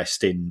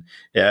interest in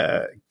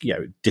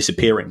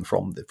disappearing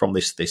from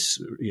this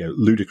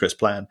ludicrous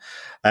plan?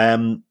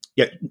 And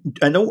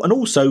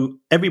also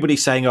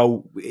everybody's saying,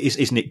 "Oh,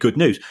 isn't it good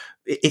news?"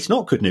 It's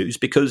not good news,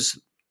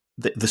 because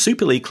the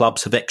Super League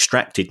clubs have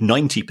extracted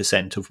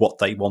 90% of what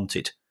they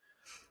wanted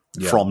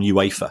from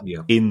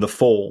UEFA in the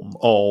form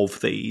of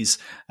the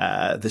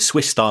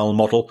Swiss-style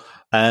model.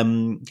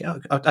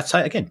 I'd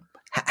say again,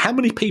 how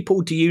many people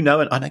do you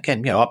know? And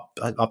again,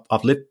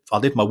 I've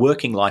lived my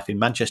working life in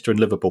Manchester and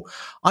Liverpool.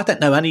 I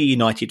don't know any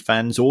United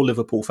fans or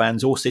Liverpool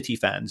fans or City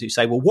fans who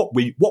say, "Well, what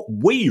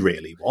we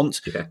really want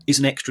is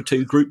an extra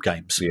 2 group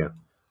games."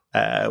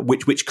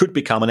 Which could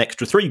become an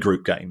extra 3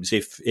 group games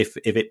if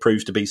it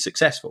proves to be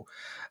successful.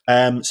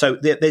 So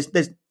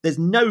there's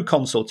no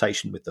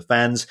consultation with the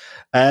fans.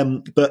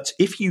 But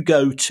if you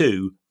go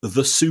to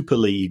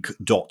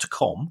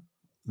thesuperleague.com,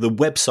 the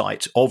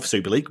website of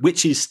Super League,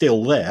 which is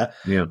still there,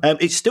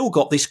 it's still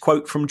got this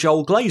quote from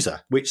Joel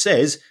Glazer, which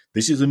says,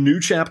 "This is a new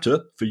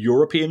chapter for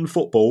European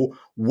football,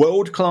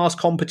 world-class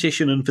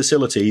competition and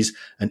facilities,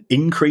 and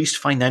increased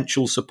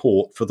financial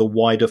support for the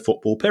wider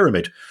football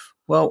pyramid."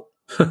 Well,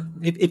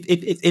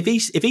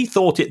 if he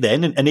thought it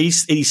then, and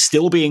he's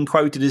still being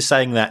quoted as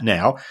saying that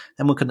now,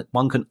 then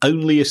one can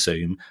only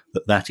assume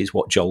that is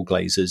what Joel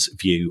Glazer's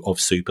view of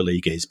Super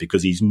League is,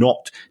 because he's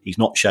not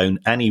shown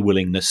any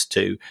willingness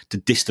to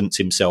distance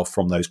himself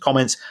from those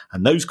comments,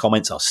 and those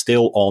comments are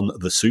still on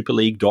the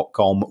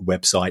superleague.com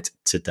website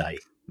today.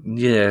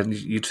 Yeah,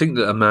 you'd think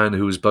that a man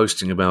who was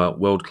boasting about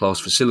world-class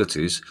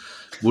facilities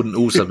wouldn't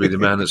also be the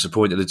man that's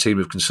appointed a team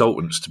of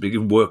consultants to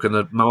begin work on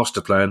a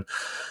master plan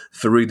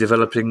for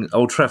redeveloping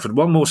Old Trafford.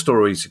 One more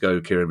story to go,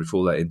 Kieran,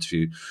 before that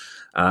interview,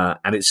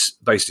 and it's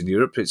based in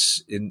Europe.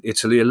 It's in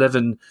Italy.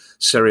 11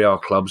 Serie A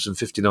clubs and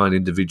 59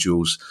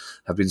 individuals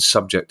have been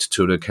subject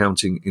to an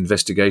accounting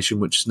investigation,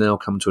 which has now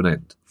come to an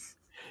end.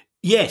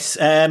 Yes,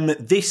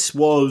 this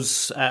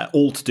was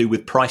all to do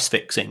with price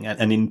fixing,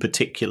 and in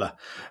particular,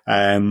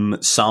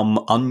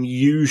 some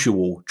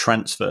unusual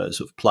transfers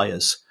of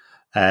players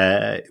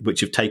which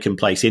have taken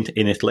place in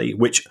Italy,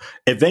 which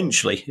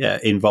eventually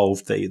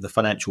involved the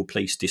financial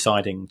police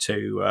deciding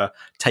to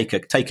take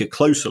a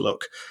closer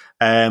look.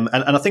 And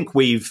I think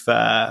we've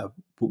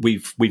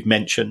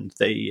mentioned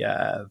the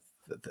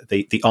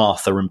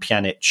Arthur and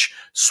Pjanic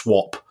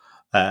swap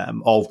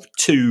of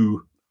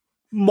 2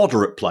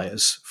 moderate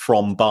players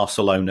from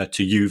Barcelona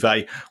to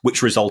Juve,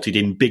 which resulted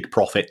in big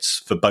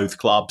profits for both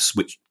clubs,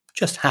 which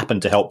just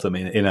happened to help them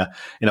in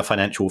a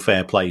financial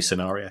fair play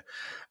scenario.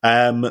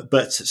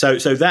 But so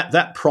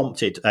that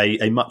prompted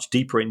a much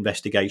deeper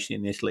investigation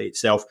in Italy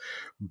itself.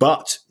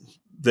 But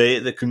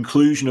the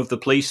conclusion of the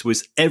police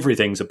was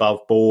everything's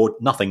above board,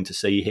 nothing to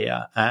see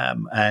here,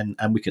 and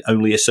we can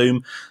only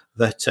assume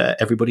that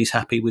everybody's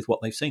happy with what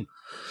they've seen.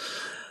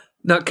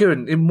 Now,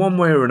 Kieran, in one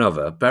way or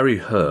another, Barry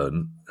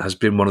Hearn has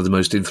been one of the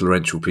most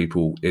influential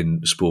people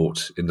in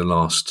sport in the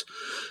last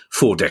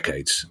 4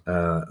 decades.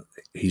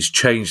 He's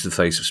changed the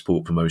face of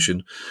sport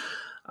promotion.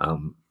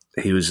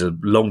 He was a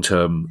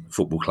long-term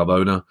football club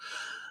owner,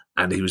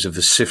 and he was a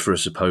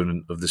vociferous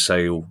opponent of the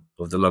sale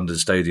of the London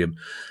Stadium,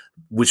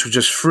 which was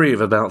just free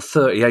of about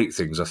 38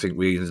 things I think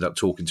we ended up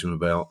talking to him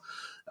about,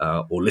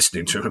 or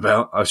listening to him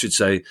about, I should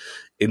say,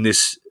 in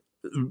this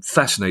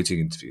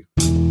fascinating interview.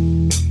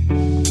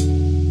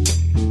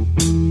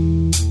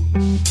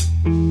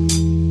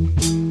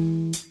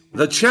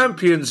 The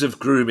champions of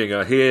grooming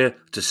are here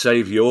to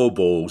save your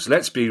balls.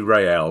 Let's be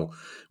real.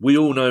 We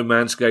all know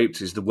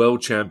Manscaped is the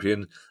world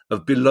champion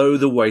of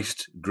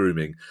below-the-waist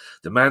grooming.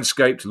 The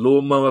Manscaped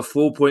Lawnmower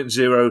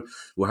 4.0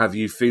 will have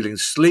you feeling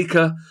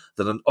sleeker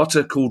than an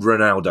otter called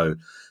Ronaldo.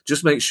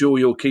 Just make sure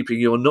you're keeping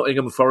your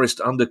Nottingham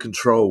Forest under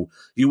control.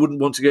 You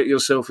wouldn't want to get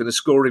yourself in a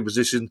scoring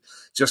position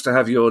just to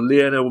have your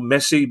Lionel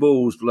Messi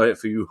balls play it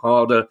for you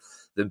harder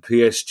than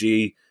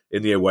PSG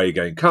in the away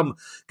game. Come,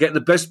 get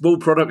the best ball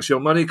products your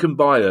money can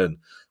buy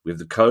with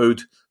the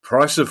code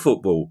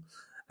PRICEOFFOOTBALL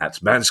at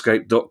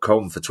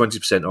manscaped.com for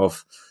 20%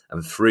 off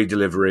and free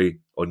delivery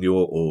on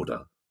your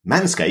order.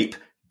 Manscaped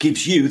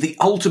gives you the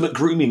ultimate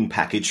grooming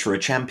package for a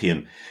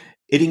champion.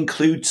 It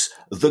includes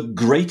the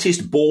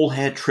greatest ball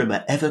hair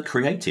trimmer ever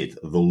created,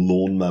 the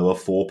Lawnmower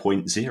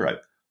 4.0,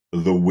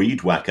 the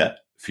Weed Whacker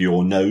for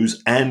your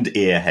nose and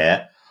ear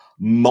hair,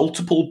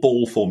 multiple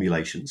ball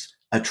formulations,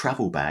 a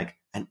travel bag,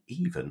 and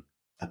even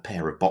a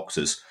pair of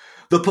boxers.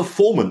 The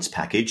performance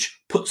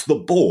package puts the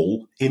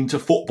ball into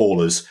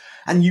footballers,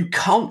 and you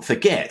can't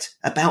forget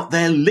about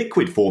their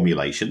liquid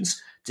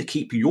formulations to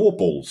keep your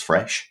balls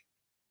fresh.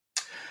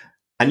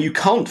 And you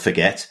can't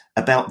forget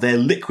about their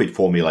liquid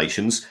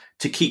formulations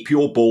to keep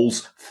your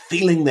balls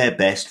feeling their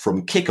best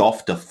from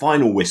kickoff to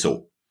final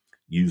whistle.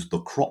 Use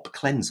the Crop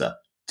Cleanser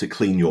to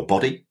clean your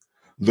body,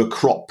 the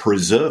Crop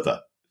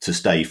Preserver to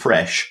stay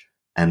fresh,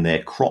 and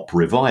their Crop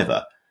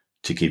Reviver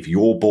to give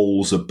your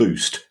balls a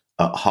boost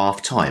at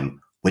half time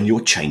when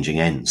you're changing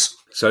ends.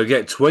 So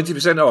get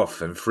 20%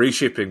 off and free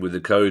shipping with the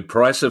code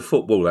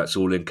PRICEOFFOOTBALL. That's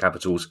all in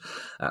capitals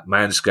at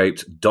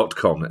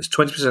manscaped.com. That's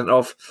 20%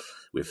 off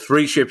with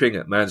free shipping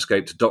at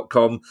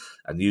manscaped.com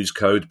and use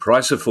code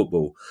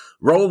PRICEOFFOOTBALL.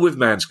 Roll with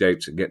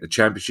Manscaped and get the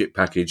championship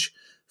package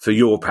for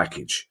your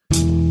package.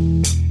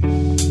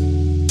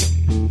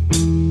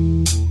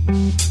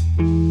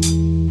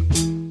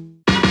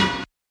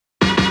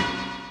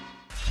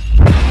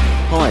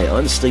 Hi,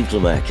 I'm Steve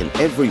Lamack, and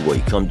every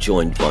week I'm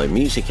joined by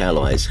Music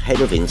Ally's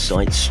Head of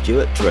Insight,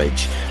 Stuart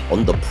Dredge,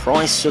 on The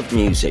Price of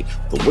Music,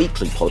 the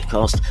weekly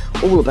podcast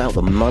all about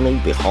the money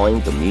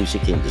behind the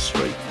music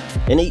industry.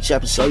 In each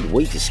episode,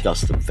 we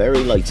discuss the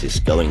very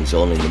latest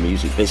goings-on in the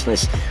music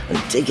business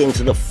and dig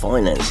into the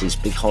finances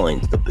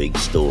behind the big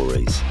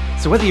stories.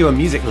 So whether you're a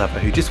music lover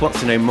who just wants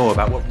to know more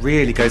about what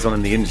really goes on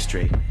in the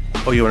industry,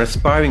 or you're an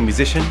aspiring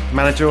musician,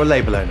 manager or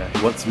label owner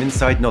who wants some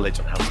inside knowledge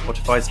on how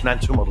Spotify's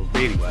financial model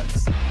really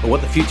works, or what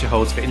the future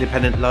holds for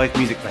independent live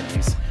music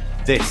venues,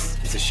 this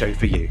is a show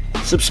for you.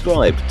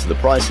 Subscribe to The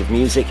Price of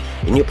Music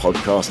in your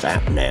podcast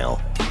app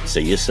now.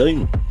 See you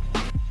soon.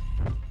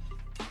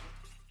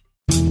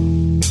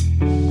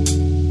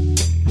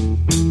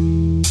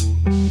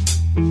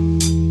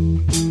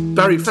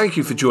 Barry, thank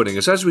you for joining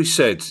us. As we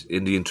said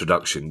in the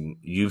introduction,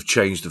 you've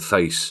changed the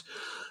face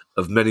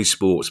of many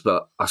sports,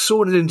 but I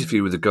saw in an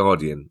interview with The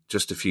Guardian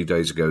just a few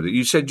days ago that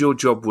you said your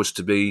job was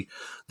to be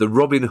the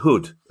Robin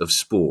Hood of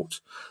sport,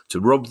 to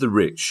rob the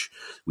rich.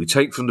 We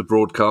take from the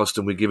broadcast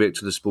and we give it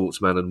to the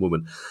sportsman and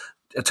woman.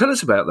 Tell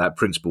us about that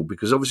principle,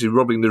 because obviously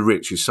robbing the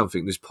rich is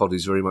something this pod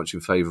is very much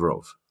in favour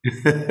of.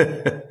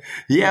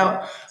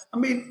 Yeah, I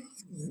mean,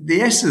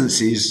 the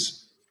essence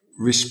is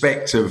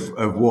respect of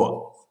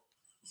what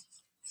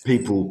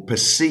people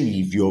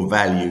perceive your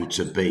value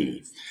to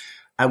be.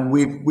 And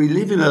we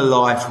live in a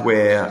life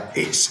where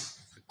it's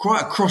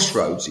quite a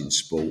crossroads in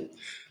sport.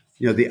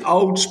 You know, the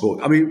old sport,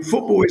 I mean,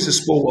 football is a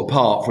sport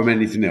apart from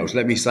anything else.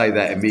 Let me say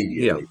that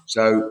immediately. Yeah.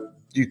 So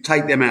you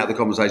take them out of the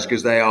conversation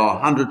because they are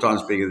 100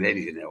 times bigger than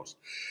anything else.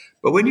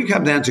 But when you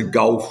come down to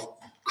golf,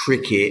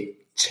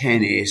 cricket,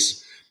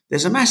 tennis,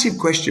 there's a massive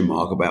question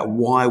mark about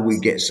why we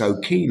get so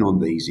keen on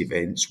these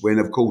events when,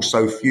 of course,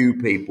 so few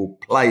people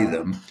play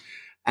them.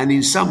 And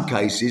in some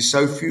cases,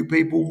 so few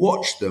people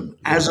watch them,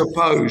 as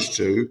opposed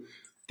to,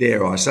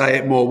 dare I say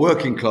it, more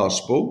working class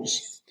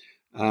sports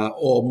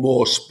or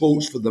more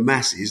sports for the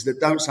masses that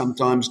don't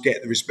sometimes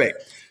get the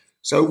respect.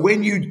 So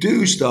when you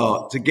do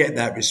start to get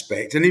that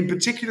respect, and in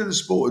particular the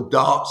sport of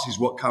darts is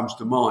what comes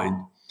to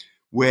mind,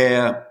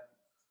 where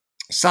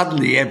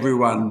suddenly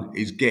everyone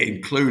is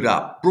getting clued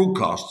up,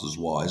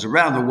 broadcasters-wise,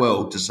 around the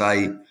world to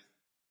say,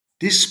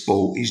 this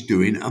sport is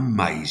doing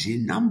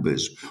amazing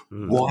numbers.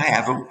 Why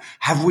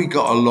have we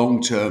got a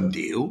long-term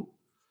deal?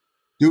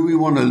 Do we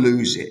want to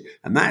lose it?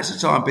 And that's the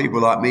time people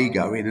like me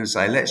go in and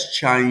say, let's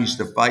change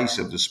the face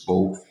of the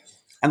sport.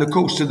 And of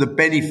course, to the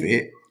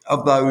benefit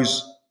of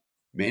those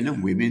men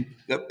and women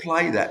that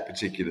play that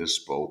particular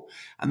sport.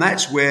 And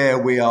that's where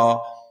we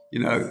are, you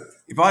know,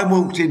 if I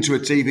walked into a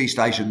TV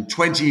station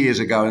 20 years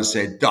ago and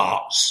said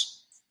darts,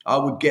 I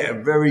would get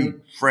a very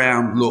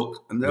frowned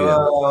look. And,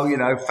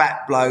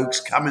 fat blokes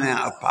coming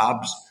out of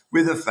pubs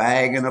with a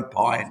fag and a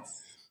pint.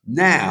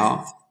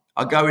 Now,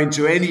 I go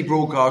into any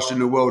broadcaster in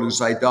the world and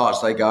say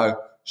darts, they go,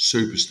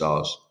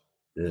 superstars.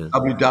 Yeah.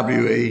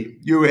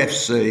 WWE,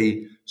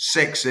 UFC,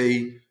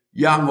 sexy,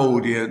 young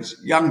audience,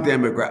 young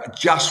demographic,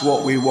 just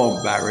what we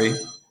want, Barry.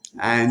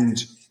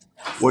 And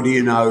what do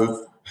you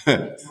know?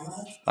 They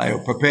are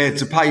prepared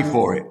to pay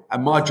for it.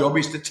 And my job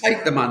is to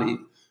take the money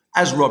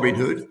as Robin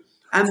Hood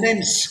and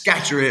then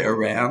scatter it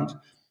around.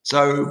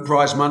 So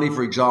prize money,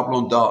 for example,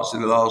 on darts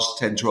in the last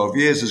 10, 12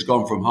 years has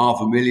gone from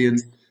 $500,000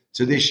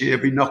 to this year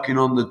be knocking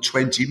on the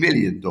 20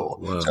 million door.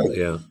 Wow, so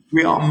yeah.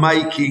 We are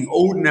making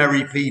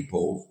ordinary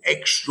people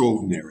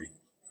extraordinary.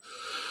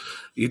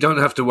 You don't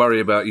have to worry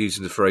about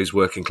using the phrase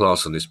working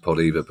class on this pod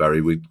either,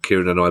 Barry.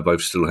 Kieran and I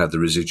both still have the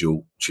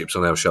residual chips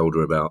on our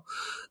shoulder about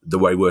the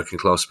way working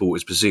class sport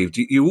is perceived.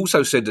 You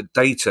also said that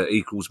data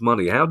equals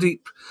money. How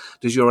deep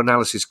does your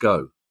analysis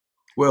go?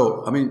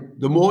 Well, I mean,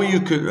 the more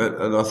you could,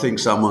 and I think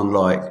someone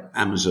like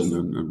Amazon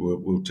and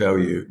will tell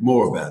you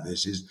more about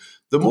this, is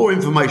the more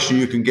information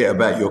you can get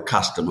about your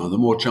customer, the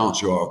more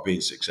chance you are of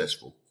being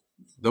successful.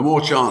 The more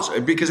chance,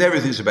 because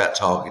everything's about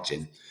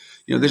targeting.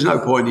 You know, there's no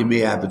point in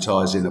me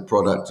advertising a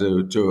product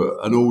to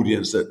an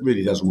audience that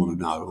really doesn't want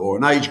to know, or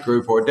an age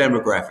group or a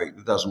demographic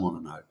that doesn't want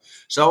to know.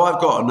 So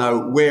I've got to know,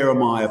 where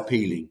am I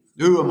appealing?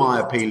 Who am I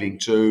appealing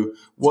to?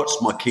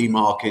 What's my key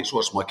markets?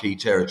 What's my key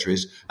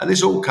territories? And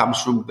this all comes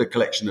from the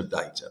collection of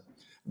data.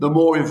 The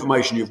more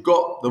information you've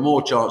got, the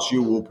more chance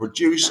you will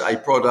produce a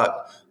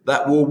product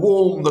that will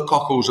warm the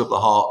cockles of the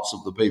hearts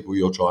of the people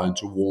you're trying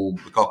to warm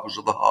the cockles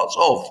of the hearts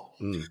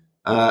of.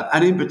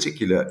 And in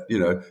particular, you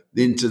know,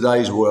 in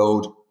today's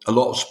world, a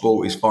lot of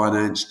sport is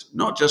financed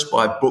not just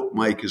by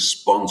bookmakers'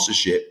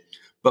 sponsorship,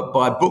 but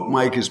by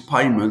bookmakers'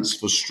 payments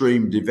for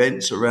streamed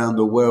events around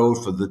the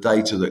world for the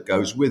data that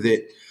goes with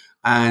it.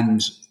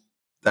 And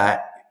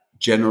that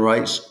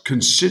generates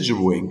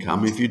considerable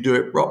income if you do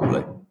it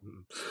properly.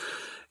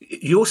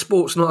 Your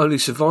sports not only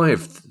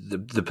survived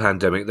the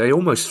pandemic, they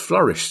almost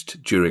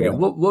flourished during it.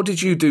 What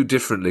did you do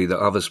differently that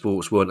other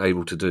sports weren't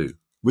able to do?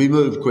 We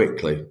moved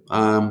quickly.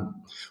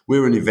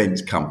 We're an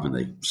events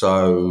company,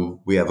 so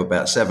we have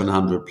about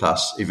 700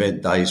 plus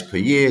event days per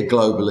year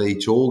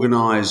globally to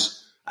organise,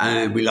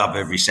 and we love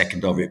every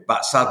second of it.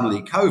 But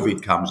suddenly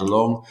COVID comes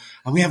along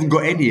and we haven't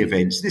got any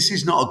events. This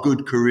is not a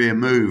good career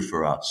move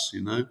for us,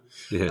 you know.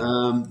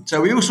 Yeah.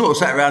 So we all sort of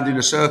sat around in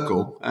a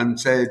circle and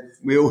said,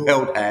 we all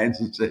held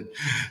hands and said,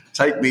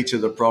 take me to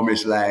the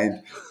promised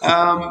land.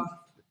 A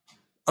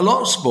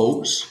lot of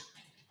sports,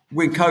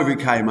 when COVID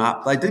came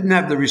up, they didn't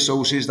have the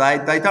resources.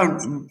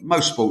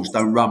 Most sports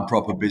don't run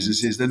proper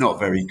businesses. They're not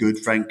very good,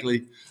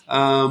 frankly.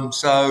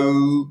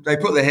 So they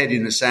put their head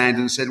in the sand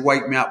and said,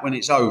 wake me up when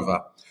it's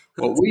over.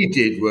 What we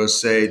did was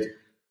said,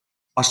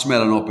 I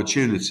smell an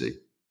opportunity.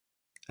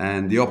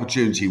 And the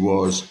opportunity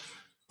was,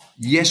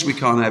 yes, we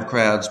can't have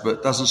crowds, but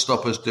it doesn't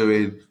stop us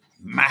doing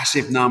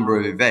massive number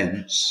of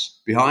events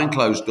behind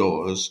closed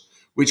doors,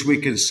 which we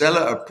can sell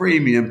at a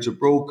premium to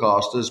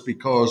broadcasters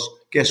because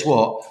guess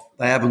what?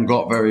 They haven't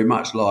got very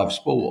much live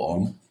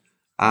sport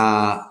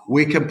on.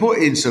 We can put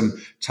in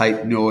some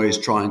tape noise,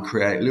 try and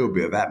create a little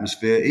bit of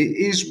atmosphere. It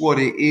is what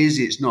it is.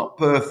 It's not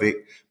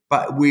perfect,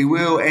 but we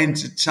will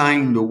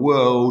entertain the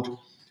world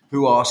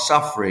who are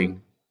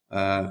suffering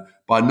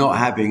by not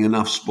having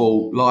enough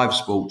sport, live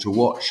sport to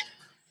watch,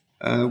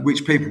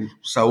 which people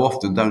so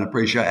often don't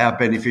appreciate how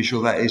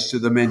beneficial that is to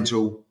the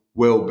mental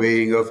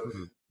well-being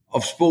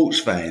of sports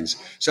fans.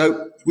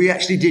 So we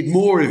actually did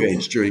more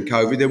events during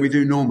COVID than we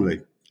do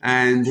normally.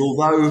 And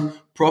although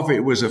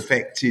profit was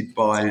affected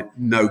by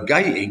no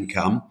gate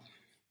income,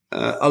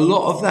 a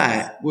lot of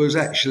that was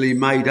actually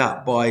made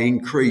up by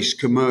increased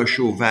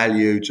commercial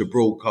value to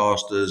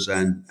broadcasters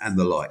and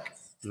the like.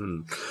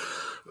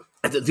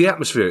 The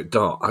atmosphere at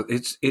Dart,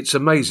 it's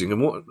amazing.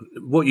 And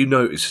what you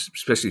notice,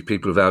 especially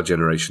people of our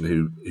generation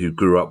who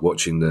grew up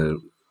watching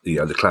the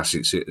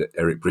classics,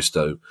 Eric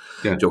Bristow,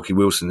 Jockey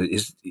Wilson,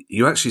 is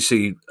you actually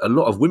see a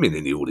lot of women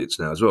in the audience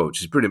now as well, which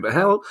is brilliant. But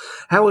how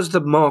has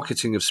the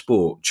marketing of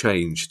sport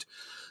changed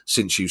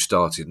since you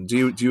started? And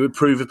do you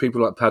approve of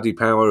people like Paddy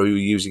Power who are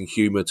using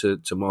humour to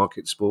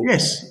market sport?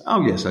 Yes.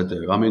 Oh, yes, I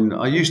do. I mean,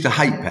 I used to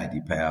hate Paddy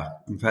Power.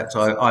 In fact,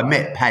 I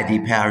met Paddy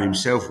Power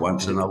himself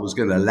once and I was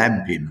going to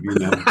lamp him, you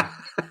know,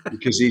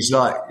 because he's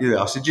like, you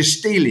know, I said, you're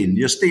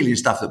stealing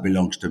stuff that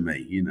belongs to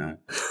me, you know.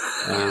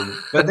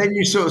 But then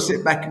you sort of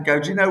sit back and go,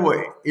 do you know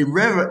what?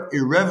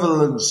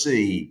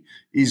 Irrelevancy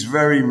is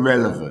very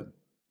relevant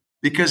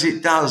because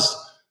it does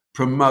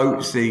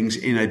promote things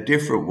in a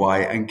different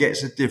way and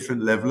gets a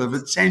different level of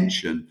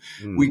attention.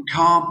 We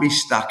can't be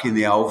stuck in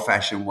the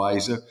old-fashioned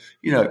ways of,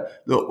 you know,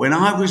 look, when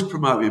I was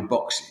promoting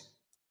boxing,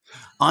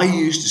 I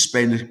used to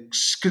spend a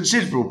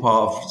considerable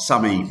part of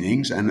some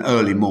evenings and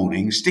early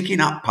mornings sticking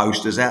up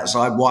posters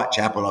outside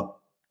Whitechapel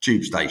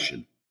tube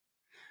station.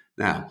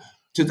 Now,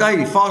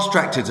 today, fast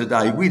track to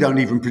today, we don't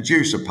even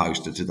produce a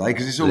poster today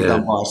because it's all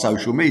done by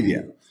social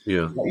media.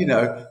 Yeah. But, you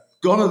know,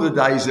 gone are the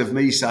days of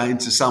me saying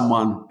to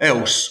someone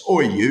else,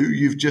 or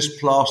you've just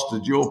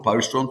plastered your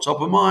poster on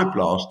top of my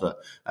plaster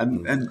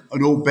and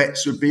all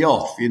bets would be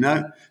off, you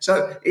know.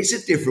 So it's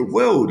a different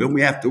world and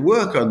we have to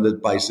work on the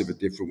base of a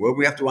different world.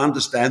 We have to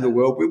understand the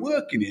world we're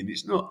working in.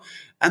 It's not.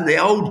 And the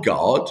old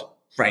guard,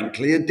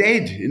 frankly, are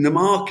dead in the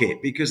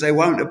market because they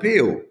won't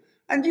appeal.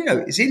 And, you know,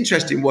 it's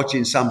interesting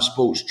watching some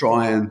sports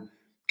try and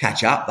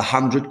catch up. The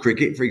 100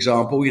 cricket, for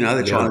example, you know,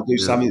 they're trying to do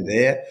something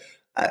there.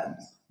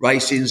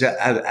 Racing's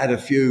had a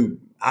few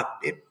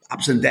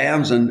ups and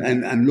downs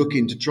and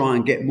looking to try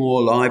and get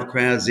more live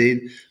crowds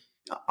in.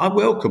 I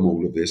welcome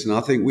all of this and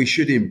I think we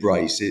should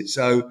embrace it.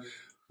 So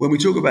when we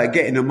talk about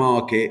getting a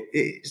market,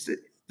 it's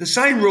the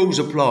same rules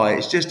apply.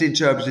 It's just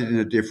interpreted in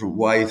a different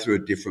way through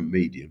a different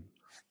medium.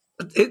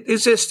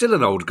 Is there still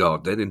an old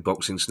guard then in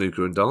boxing,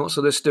 snooker and darts?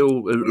 So there's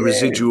still a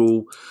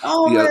residual...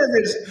 Oh, yeah,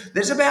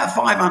 there's about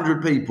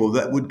 500 people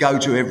that would go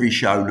to every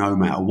show no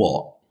matter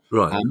what.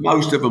 Right. And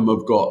most of them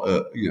have got,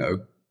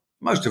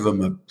 most of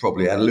them have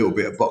probably had a little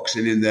bit of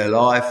boxing in their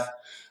life.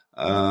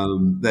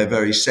 They're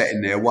very set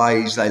in their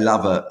ways. They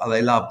love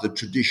the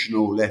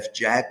traditional left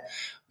jab.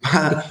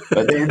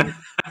 But then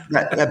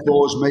that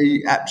bores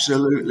me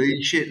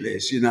absolutely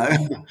shitless, you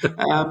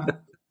know.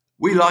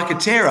 We like a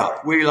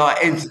tear-up. We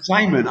like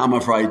entertainment, I'm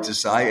afraid to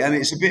say. And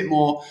it's a bit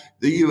more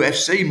the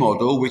UFC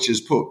model, which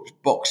has put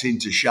boxing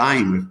to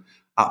shame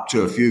up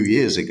to a few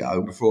years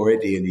ago before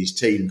Eddie and his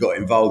team got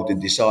involved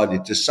and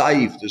decided to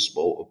save the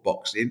sport of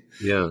boxing.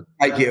 Yeah.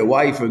 Take it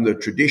away from the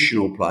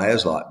traditional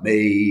players like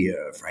me,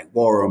 Frank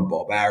Warren,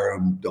 Bob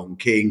Arum, Don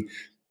King.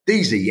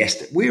 These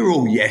are we're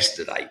all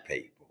yesterday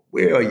people.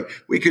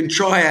 We can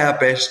try our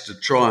best to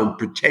try and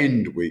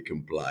pretend we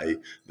can play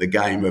the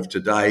game of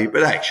today,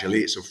 but actually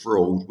it's a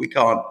fraud. We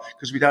can't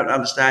because we don't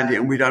understand it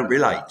and we don't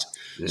relate.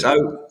 Yeah.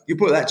 So you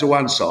put that to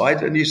one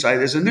side and you say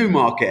there's a new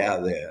market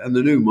out there, and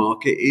the new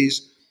market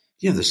is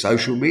the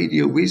social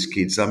media whiz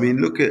kids. I mean,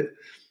 look at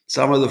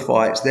some of the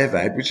fights they've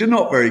had, which are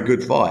not very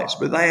good fights,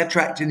 but they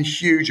attract a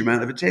huge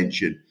amount of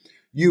attention.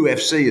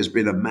 UFC has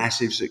been a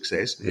massive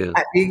success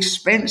at the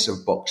expense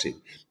of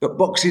boxing. But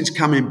boxing's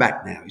coming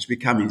back now. It's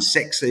becoming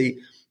sexy.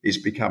 It's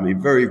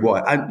becoming very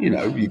wide. And,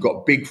 you've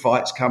got big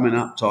fights coming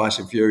up,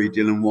 Tyson Fury,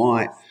 Dylan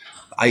White,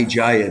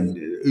 AJ and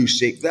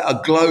Usyk. That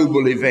are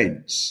global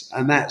events.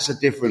 And that's a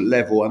different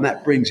level. And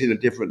that brings in a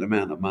different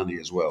amount of money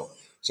as well.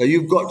 So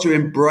you've got to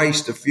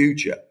embrace the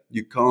future.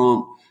 You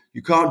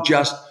can't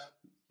just,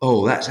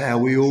 that's how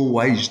we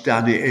always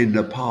done it in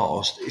the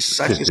past. It's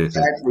such a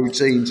sad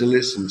routine to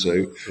listen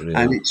to.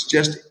 Yeah. And it's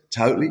just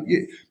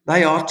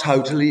they are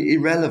totally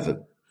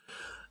irrelevant.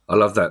 I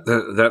love that.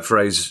 That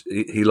phrase,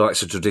 he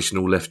likes a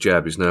traditional left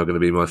jab, is now going to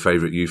be my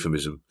favourite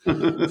euphemism for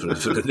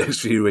the next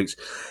few weeks.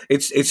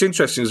 It's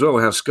interesting as well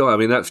how Sky,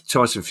 that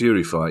Tyson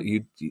Fury fight,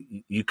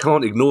 you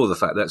can't ignore the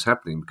fact that's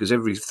happening because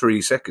every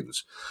 3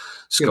 seconds,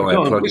 Sky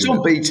it's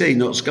on BT,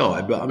 not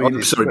Sky. But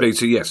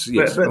BT, yes.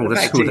 But the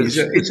fact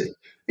is,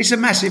 it's a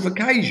massive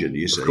occasion,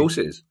 you see. Of course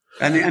it is.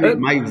 And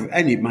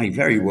it may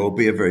very well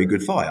be a very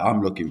good fight.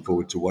 I'm looking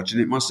forward to watching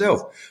it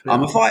myself. Yeah.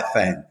 I'm a fight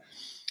fan.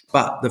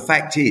 But the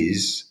fact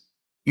is,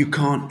 you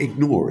can't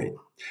ignore it.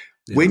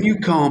 Yeah. When you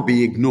can't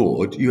be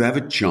ignored, you have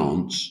a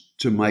chance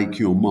to make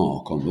your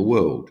mark on the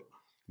world.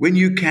 When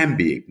you can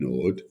be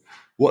ignored,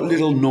 what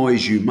little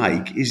noise you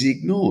make is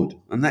ignored.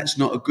 And that's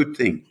not a good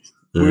thing.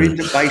 We're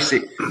into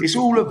basic. It's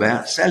all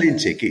about selling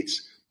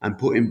tickets and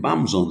putting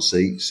bums on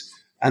seats.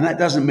 And that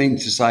doesn't mean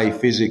to say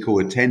physical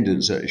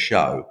attendance at a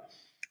show.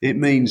 It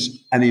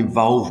means an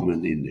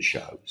involvement in the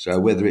show. So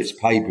whether it's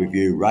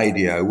pay-per-view,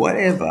 radio,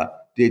 whatever,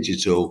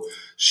 digital,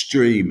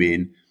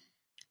 streaming,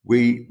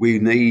 we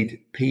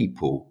need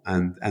people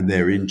and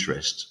their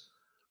interest.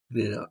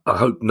 Yeah, I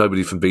hope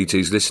nobody from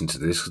BT's listened to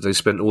this because they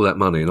spent all that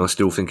money and I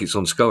still think it's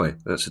on Sky.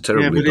 That's a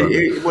terrible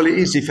it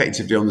is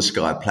effectively on the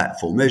Sky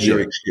platform. There's your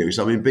excuse.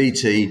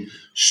 BT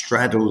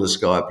straddle the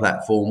Sky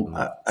platform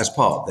as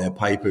part of their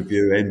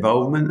pay-per-view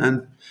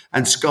involvement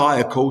and Sky,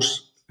 of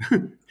course,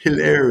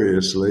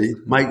 hilariously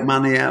make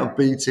money out of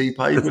BT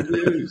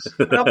pay-per-views.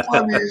 How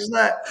funny is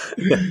that?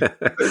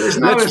 But there's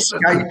no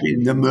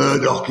escaping. The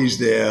Murdoch is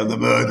there and the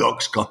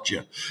Murdoch's got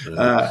you.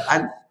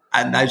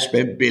 And they've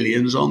spent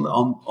billions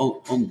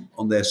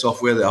on their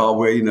software, their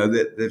hardware,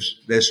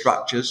 their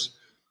structures,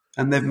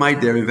 and they've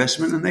made their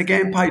investment and they're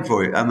getting paid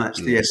for it. And that's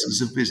the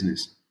essence of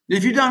business.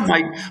 If you don't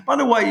make, by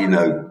the way,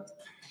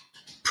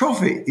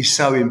 profit is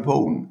so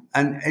important,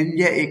 and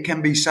yet it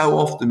can be so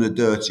often a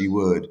dirty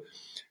word.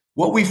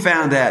 What we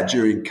found out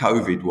during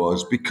COVID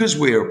was because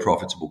we're a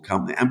profitable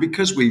company and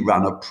because we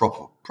run a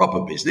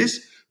proper business,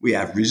 we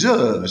have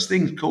reserves,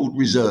 things called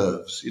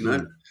reserves,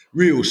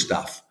 real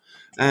stuff.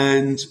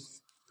 And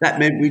that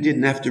meant we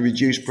didn't have to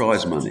reduce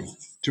prize money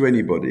to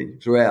anybody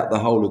throughout the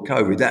whole of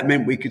COVID. That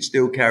meant we could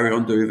still carry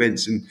on doing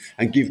events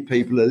and give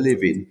people a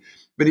living.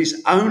 But it's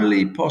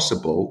only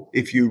possible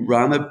if you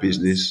run a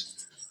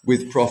business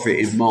with profit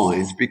in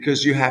mind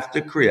because you have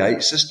to create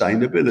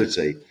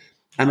sustainability.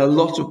 And a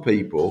lot of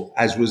people,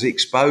 as was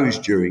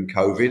exposed during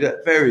COVID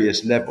at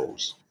various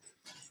levels,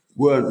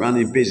 weren't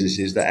running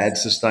businesses that had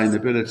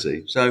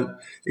sustainability. So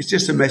it's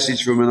just a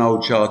message from an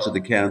old chartered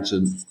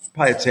accountant.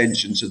 Pay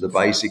attention to the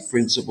basic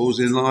principles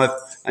in life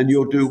and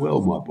you'll do well,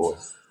 my boy.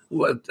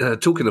 Well,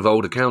 talking of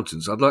old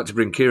accountants, I'd like to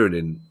bring Kieran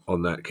in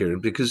on that, Kieran,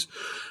 because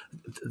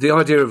the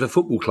idea of a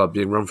football club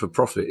being run for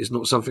profit is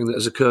not something that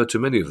has occurred to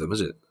many of them,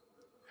 has it?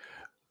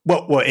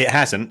 Well, it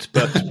hasn't.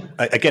 But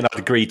again, I'd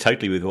agree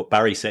totally with what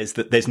Barry says,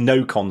 that there's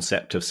no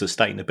concept of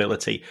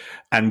sustainability.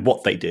 And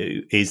what they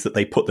do is that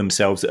they put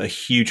themselves at a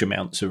huge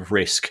amounts of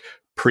risk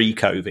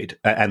pre-COVID,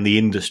 and the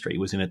industry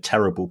was in a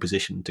terrible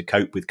position to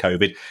cope with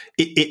COVID.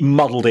 It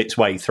muddled its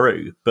way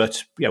through.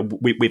 But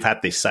we've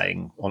had this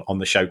saying on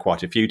the show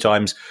quite a few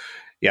times,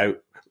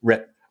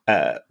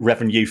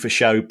 revenue for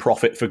show,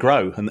 profit for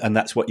grow. And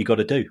that's what you got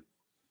to do.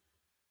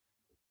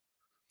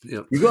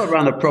 Yep. You've got to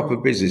run a proper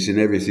business in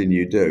everything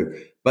you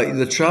do. But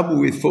the trouble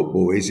with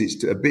football is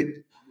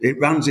it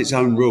runs its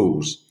own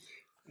rules.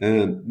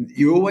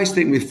 You always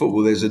think with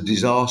football there's a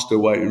disaster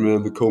waiting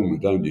around the corner,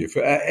 don't you?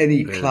 For at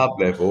any club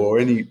level or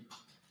any...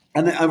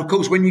 And of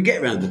course, when you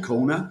get around the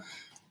corner,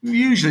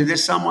 usually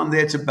there's someone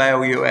there to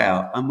bail you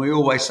out. And we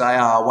always say,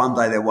 one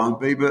day there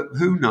won't be, but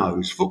who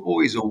knows?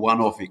 Football is a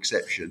one-off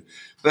exception.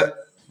 But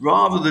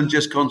rather than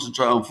just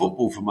concentrate on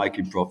football for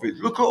making profit,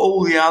 look at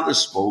all the other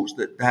sports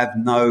that have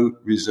no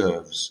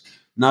reserves,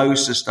 no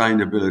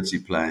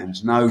sustainability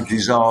plans, no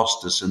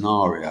disaster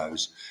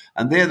scenarios.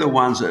 And they're the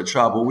ones that are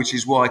trouble, which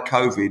is why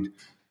COVID,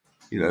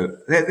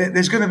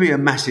 there's going to be a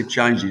massive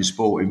change in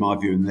sport, in my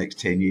view, in the next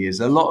 10 years.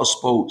 A lot of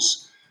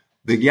sports,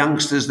 the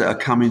youngsters that are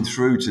coming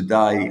through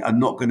today are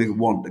not going to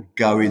want to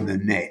go in the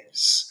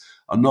nets,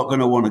 are not going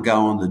to want to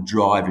go on the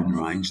driving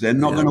range. They're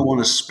not going to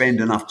want to spend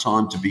enough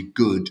time to be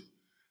good,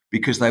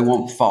 because they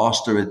want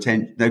faster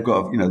attention. They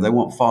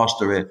want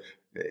faster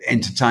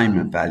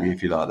entertainment value,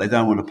 if you like. They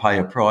don't want to pay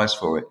a price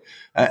for it,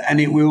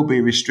 and it will be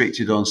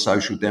restricted on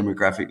social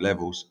demographic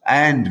levels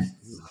and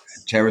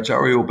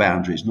territorial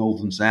boundaries,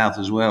 north and south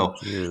as well.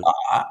 Yeah.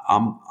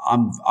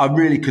 I'm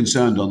really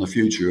concerned on the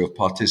future of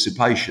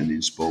participation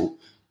in sport,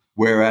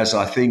 Whereas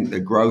I think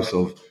the growth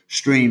of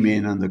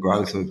streaming and the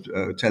growth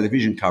of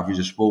television coverage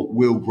of sport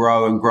will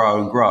grow and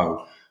grow and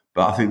grow.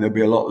 But I think there'll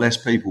be a lot less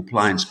people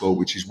playing sport,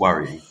 which is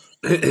worrying.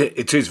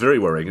 It is very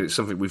worrying. It's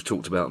something we've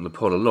talked about on the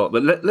pod a lot.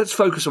 But let's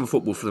focus on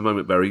football for the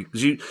moment, Barry,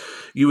 because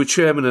you were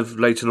chairman of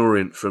Leyton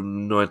Orient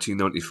from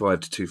 1995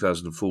 to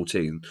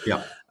 2014.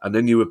 Yeah. And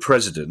then you were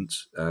president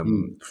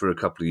for a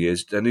couple of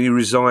years. And then you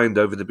resigned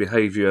over the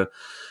behaviour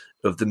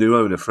of the new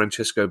owner,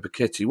 Francesco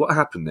Becchetti. What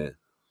happened there?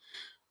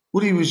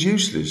 Well, he was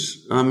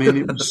useless. I mean,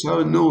 it was so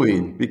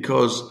annoying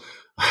because,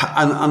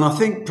 and I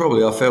think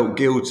probably I felt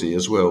guilty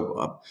as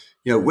well.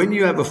 When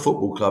you have a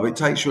football club, it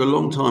takes you a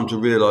long time to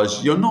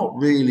realise you're not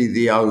really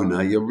the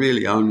owner. You're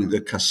really only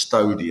the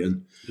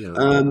custodian.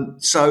 Yeah.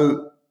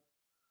 So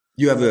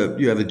you have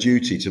a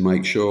duty to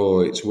make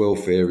sure its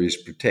welfare is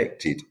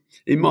protected.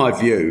 In my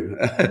view,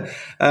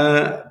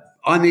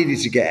 I needed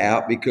to get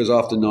out because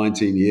after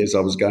 19 years,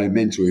 I was going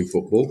mental in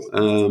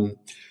football.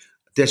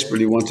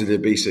 Desperately wanted to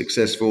be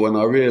successful, and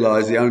I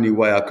realised the only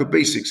way I could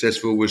be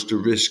successful was to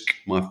risk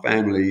my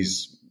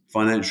family's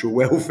financial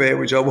welfare,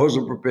 which I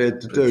wasn't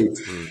prepared to do.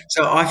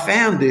 So I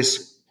found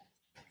this,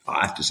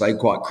 I have to say,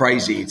 quite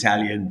crazy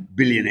Italian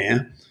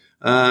billionaire,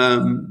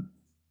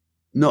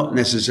 not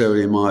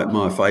necessarily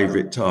my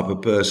favourite type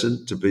of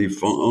person, to be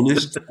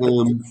honest.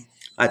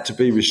 I had to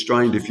be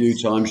restrained a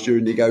few times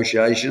during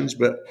negotiations,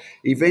 but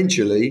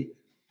eventually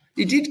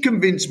he did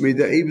convince me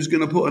that he was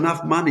going to put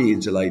enough money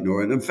into Leyton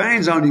Orient. And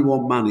fans only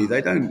want money. They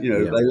don't,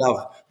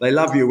 they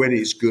love you when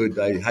it's good.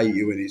 They hate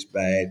you when it's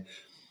bad.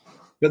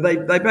 But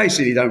they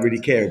basically don't really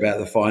care about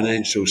the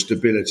financial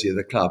stability of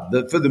the club,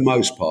 for the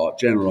most part,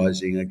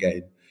 generalising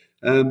again.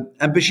 And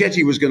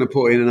Becchetti was going to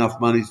put in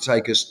enough money to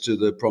take us to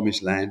the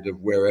promised land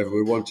of wherever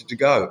we wanted to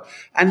go.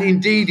 And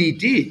indeed he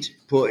did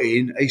put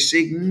in a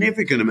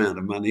significant amount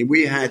of money.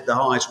 We had the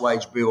highest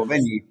wage bill of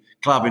any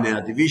club in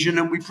our division,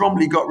 and we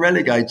promptly got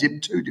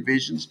relegated 2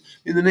 divisions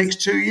in the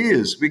next 2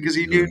 years because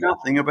he knew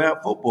nothing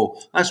about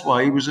football. That's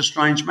why he was a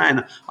strange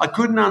man. I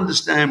couldn't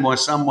understand why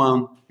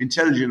someone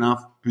intelligent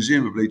enough,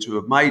 presumably to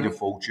have made a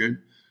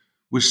fortune,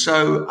 was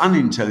so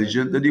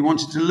unintelligent that he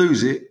wanted to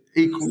lose it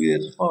equally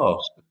as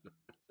fast.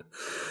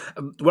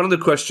 One of the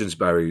questions,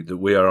 Barry, that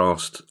we are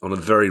asked on a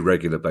very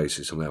regular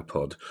basis on our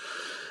pod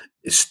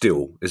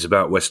is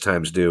about West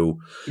Ham's deal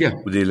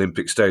with the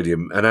Olympic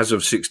Stadium. And as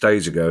of 6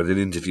 days ago, in an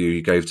interview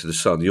you gave to The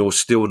Sun, you're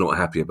still not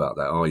happy about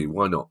that, are you?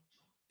 Why not?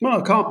 Well,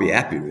 I can't be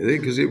happy with it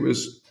because it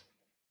was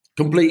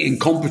complete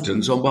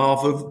incompetence on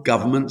behalf of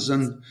governments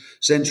and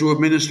central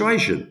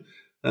administration.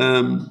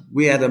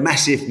 We had a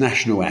massive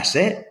national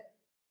asset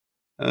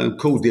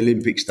called the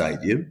Olympic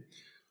Stadium.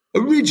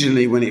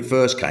 Originally, when it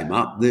first came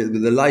up, the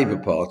Labour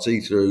Party,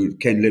 through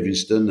Ken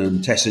Livingstone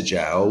and Tessa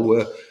Jowell,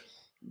 were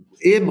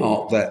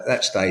earmarked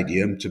that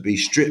stadium to be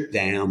stripped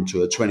down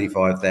to a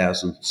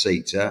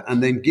 25,000-seater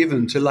and then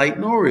given to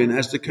Leyton Orient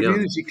as the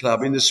community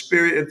club in the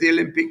spirit of the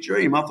Olympic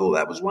dream. I thought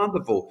that was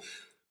wonderful.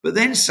 But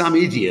then some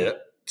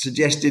idiot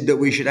suggested that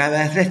we should have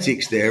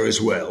athletics there as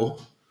well.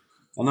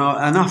 And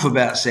enough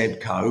about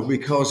Sebco,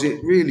 because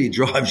it really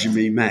drives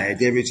me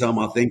mad every time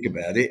I think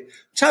about it.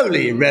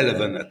 Totally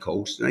irrelevant, of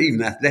course.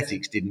 Even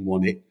athletics didn't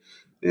want it.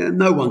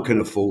 No one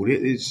can afford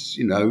it. It's,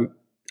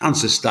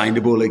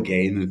 unsustainable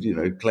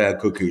again, cloud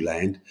cuckoo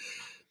land.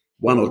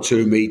 1 or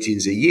 2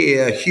 meetings a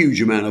year, a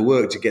huge amount of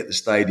work to get the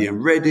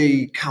stadium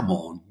ready. Come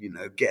on,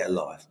 get a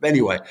life. But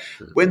anyway,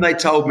 when they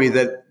told me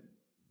that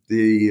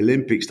the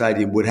Olympic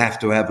Stadium would have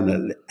to have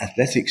an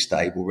athletic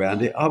stable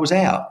around it, I was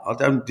out. I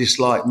don't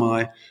dislike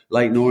my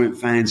Leyton Orient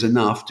fans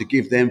enough to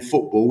give them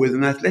football with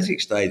an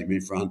athletic stadium in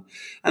front.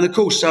 And of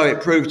course, so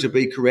it proved to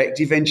be correct.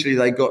 Eventually,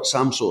 they got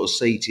some sort of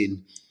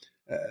seating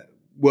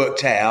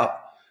worked out.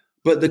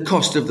 But the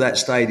cost of that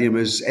stadium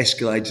has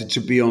escalated to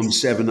beyond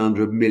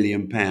 £700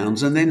 million.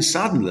 And then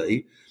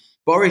suddenly,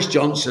 Boris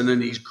Johnson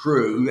and his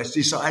crew had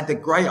the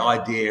great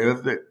idea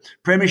of that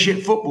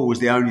Premiership football was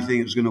the only thing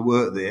that was going to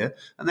work there.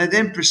 And they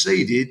then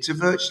proceeded to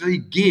virtually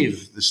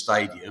give the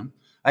stadium,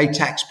 a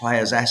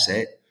taxpayer's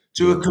asset,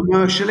 to a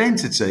commercial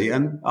entity.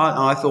 And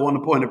I thought, on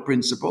a point of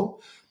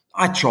principle,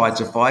 I tried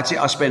to fight it.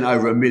 I spent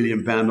over £1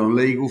 million on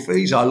legal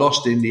fees. I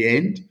lost in the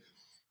end,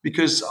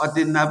 because I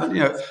didn't have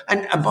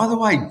and by the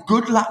way,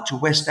 good luck to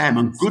West Ham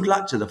and good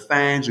luck to the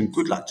fans and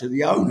good luck to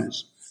the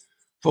owners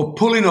for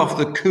pulling off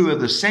the coup of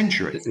the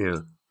century. Yeah.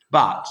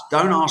 But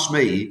don't ask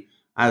me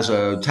as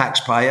a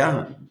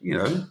taxpayer,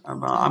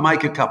 I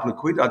make a couple of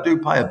quid. I do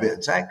pay a bit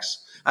of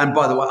tax. And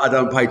by the way, I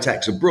don't pay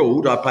tax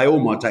abroad. I pay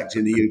all my tax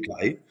in the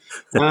UK.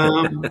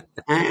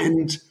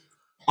 And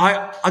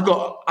I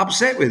got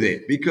upset with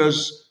it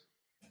because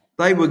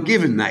they were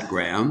given that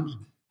ground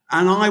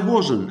and I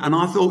wasn't. And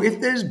I thought,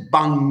 if there's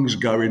bungs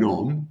going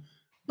on,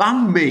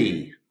 bung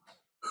me,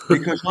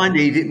 because I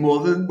need it more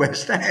than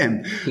West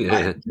Ham.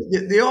 Yeah.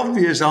 The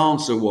obvious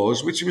answer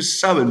was, which was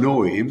so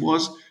annoying,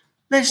 was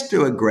let's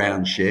do a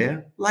ground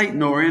share,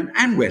 Leyton Orient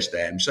and West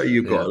Ham. So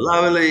you've got a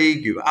lower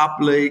league, you've up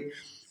league.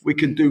 We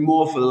can do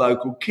more for the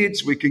local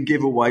kids. We can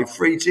give away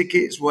free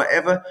tickets,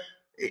 whatever.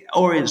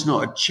 Orient's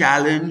not a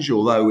challenge,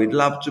 although we'd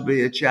love to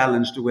be a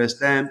challenge to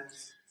West Ham.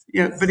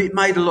 but it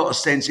made a lot of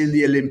sense in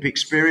the Olympic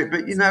spirit.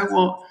 But you know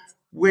what?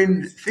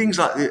 When things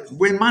like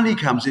when money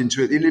comes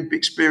into it, the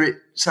Olympic spirit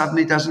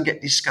suddenly doesn't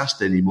get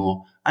discussed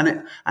anymore,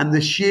 and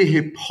the sheer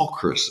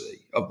hypocrisy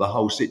of the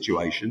whole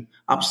situation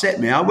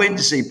upset me. I went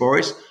to see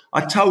Boris.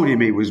 I told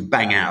him he was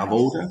bang out of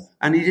order,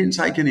 and he didn't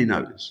take any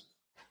notice.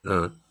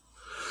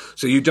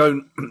 So you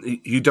don't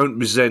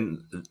resent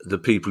the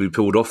people who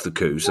pulled off the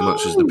coup so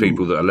much as the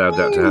people that allowed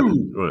that to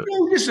happen, right? No,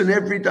 listen,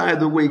 every day of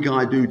the week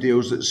I do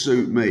deals that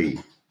suit me.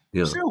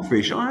 Yeah.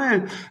 Selfish, I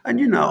am,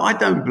 and I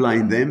don't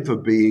blame them for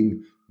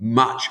being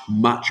much,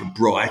 much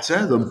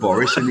brighter than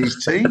Boris and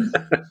his team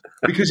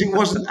because it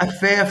wasn't a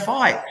fair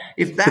fight.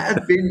 If that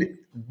had been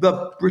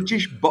the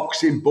British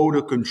Boxing Board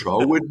of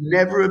Control would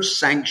never have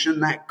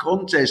sanctioned that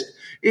contest.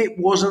 It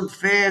wasn't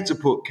fair to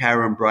put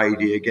Karen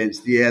Brady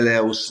against the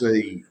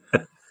LLC.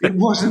 It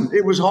wasn't.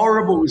 It was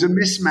horrible. It was a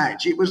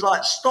mismatch. It was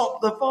like,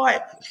 stop the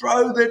fight,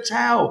 throw the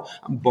towel.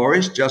 And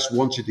Boris just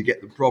wanted to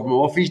get the problem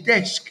off his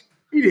desk.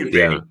 He didn't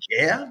really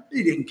care.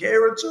 He didn't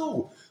care at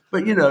all.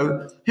 But,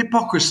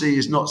 hypocrisy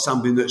is not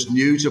something that's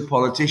new to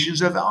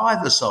politicians of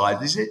either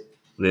side, is it?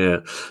 Yeah.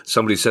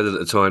 Somebody said at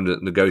the time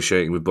that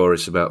negotiating with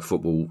Boris about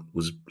football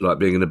was like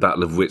being in a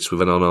battle of wits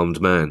with an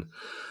unarmed man.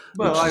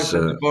 Well, I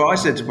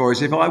said to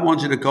Boris, if I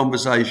wanted a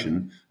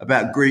conversation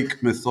about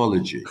Greek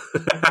mythology,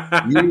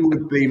 you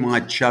would be my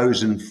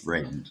chosen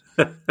friend.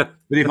 But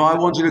if I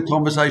wanted a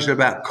conversation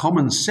about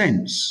common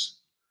sense,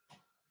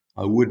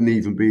 I wouldn't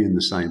even be in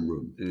the same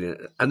room.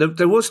 Yeah. And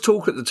there was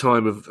talk at the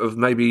time of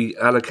maybe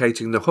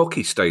allocating the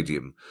hockey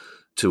stadium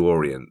to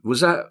Orient. Was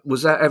that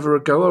ever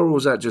a goer, or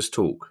was that just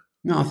talk?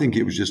 No, I think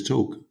it was just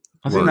talk.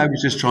 I think they were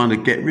just trying to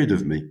get rid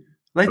of me.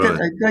 They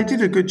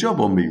did a good job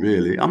on me,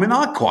 really. I mean,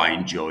 I quite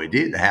enjoyed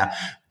it. They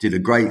did a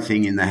great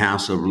thing in the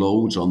House of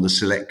Lords on the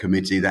select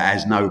committee that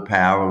has no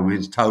power and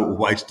it's a total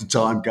waste of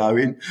time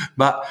going.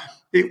 But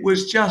it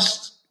was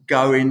just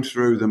going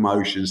through the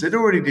motions. They'd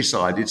already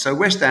decided. So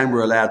West Ham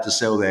were allowed to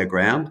sell their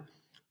ground.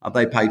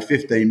 They paid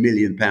 £15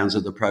 million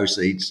of the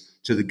proceeds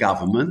to the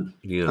government.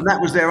 Yeah. And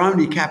that was their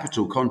only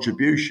capital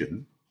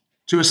contribution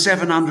to a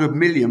 £700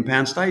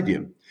 million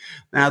stadium.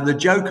 Now, the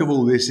joke of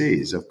all this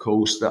is, of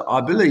course, that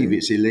I believe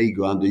it's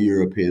illegal under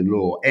European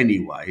law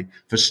anyway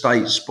for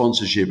state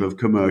sponsorship of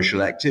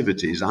commercial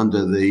activities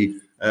under the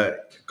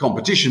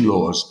competition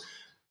laws.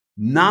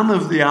 None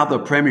of the other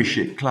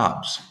Premiership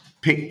clubs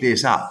picked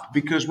this up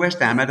because West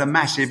Ham had a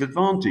massive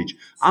advantage.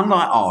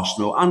 Unlike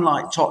Arsenal,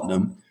 unlike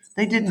Tottenham,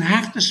 they didn't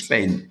have to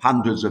spend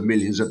hundreds of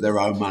millions of their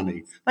own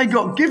money. They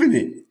got given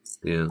it.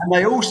 Yeah. And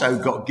they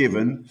also got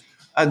given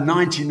a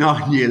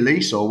 99-year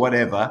lease or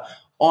whatever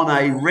on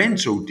a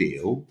rental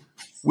deal,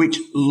 which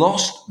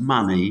lost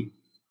money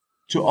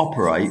to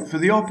operate for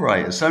the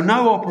operator. So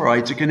no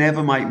operator can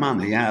ever make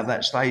money out of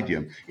that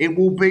stadium. It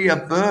will be a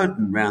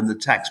burden round the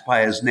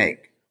taxpayer's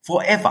neck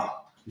forever.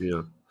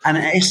 Yeah. And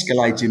an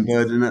escalating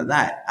burden at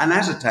that. And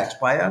as a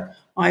taxpayer,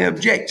 I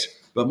object.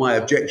 But my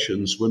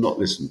objections were not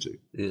listened to.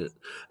 Yeah.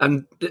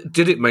 And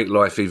did it make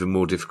life even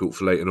more difficult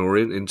for Leyton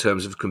Orient in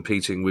terms of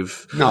competing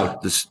with... No.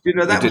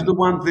 That was the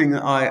one thing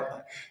that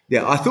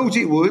I thought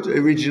it would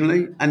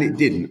originally, and it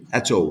didn't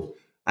at all.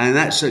 And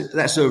that's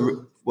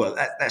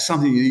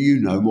something that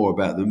you know more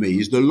about than me,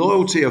 is the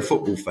loyalty of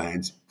football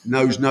fans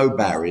knows no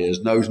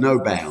barriers, knows no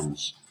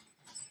bounds.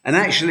 And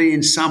actually,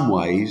 in some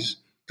ways,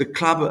 the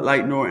club at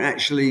Leyton Orient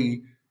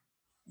actually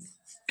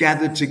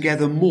gathered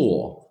together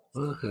more.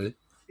 Okay.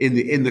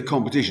 In the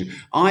competition.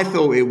 I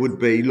thought it would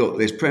be, look,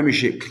 there's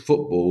Premiership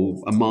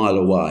football a mile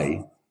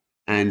away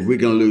and we're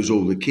going to lose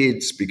all the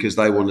kids because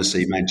they want to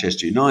see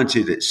Manchester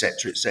United,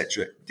 etc.,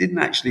 etc. It didn't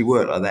actually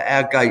work like that.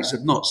 Our gates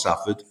have not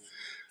suffered.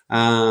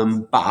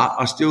 But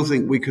I still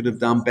think we could have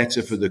done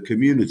better for the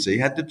community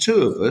had the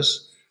two of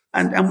us,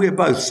 and we're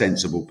both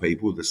sensible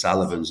people, the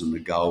Sullivans and the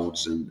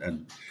Golds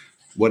and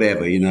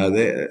whatever,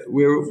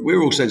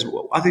 we're all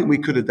sensible. I think we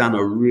could have done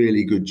a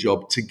really good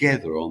job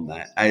together on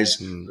that as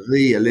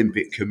the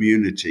Olympic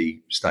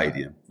Community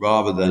Stadium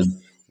rather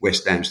than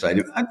West Ham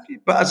Stadium.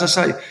 But as I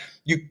say,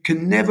 you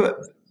can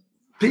never.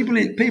 People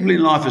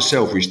in life are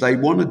selfish. They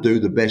want to do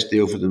the best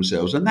deal for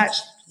themselves, and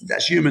that's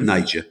human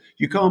nature.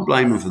 You can't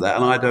blame them for that,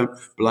 and I don't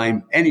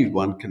blame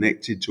anyone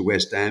connected to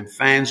West Ham,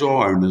 fans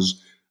or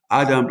owners.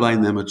 I don't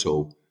blame them at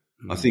all.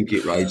 I think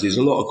it raises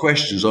a lot of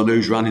questions on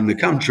who's running the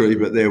country,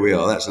 but there we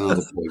are. That's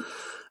another point.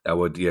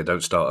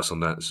 Don't start us on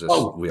that.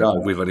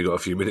 We've only got a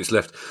few minutes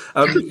left.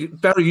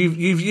 Barry,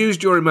 you've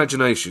used your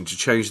imagination to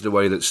change the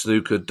way that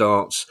snooker,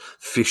 darts,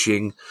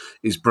 fishing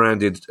is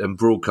branded and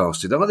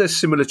broadcasted. Are there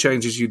similar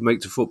changes you'd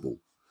make to football?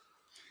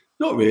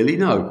 Not really,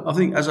 no. I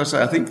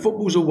think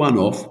football's a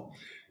one-off.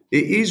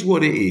 It is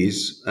what it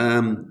is.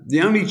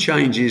 The only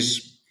change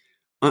is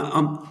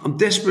I'm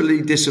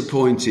desperately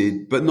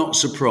disappointed, but not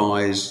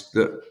surprised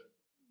that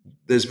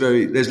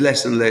there's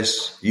less and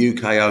less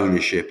UK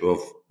ownership of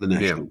the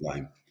national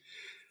game.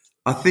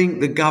 I think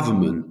the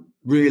government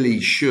really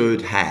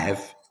should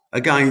have,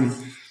 again,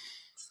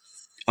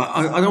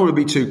 I don't want to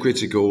be too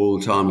critical all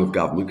the time of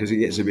government because it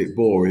gets a bit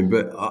boring,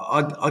 but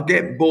I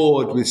get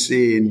bored with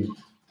seeing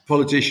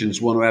politicians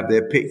want to have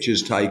their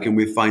pictures taken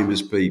with famous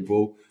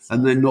people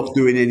and they're not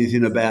doing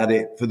anything about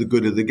it for the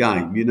good of the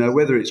game,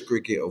 whether it's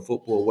cricket or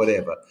football or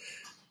whatever.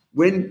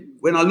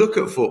 When I look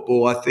at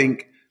football, I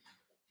think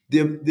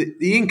the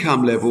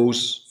income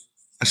levels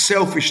are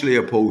selfishly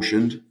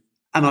apportioned,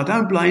 and I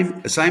don't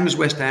blame, the same as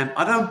West Ham,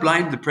 I don't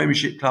blame the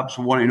Premiership clubs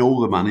for wanting all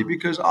the money,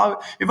 because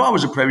if I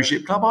was a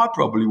Premiership club, I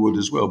probably would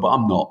as well, but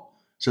I'm not.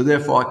 So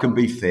therefore I can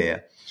be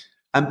fair.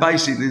 And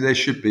basically there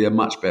should be a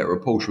much better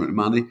apportionment of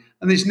money,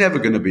 and it's never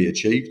going to be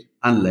achieved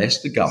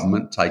unless the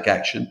government take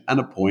action and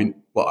appoint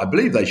what I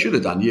believe they should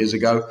have done years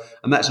ago,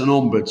 and that's an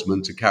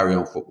ombudsman to carry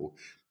on football.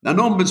 An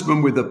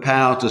ombudsman with the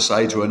power to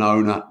say to an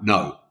owner,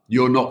 no,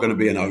 you're not going to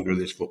be an owner of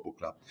this football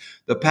club.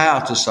 The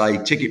power to say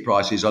ticket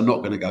prices are not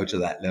going to go to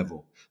that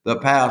level. The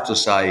power to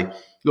say,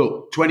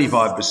 look,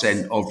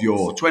 20%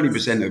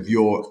 of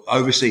your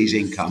overseas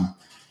income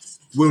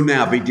will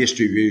now be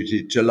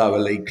distributed to lower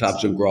league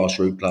clubs and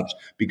grassroots clubs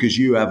because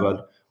you have an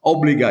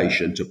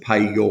obligation to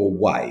pay your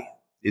way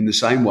in the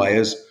same way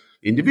as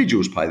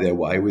individuals pay their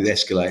way with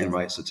escalating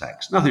rates of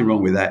tax. Nothing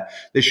wrong with that.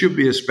 There should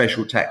be a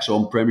special tax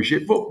on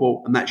Premiership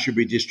football, and that should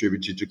be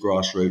distributed to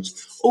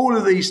grassroots. All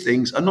of these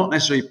things are not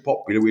necessarily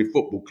popular with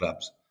football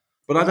clubs,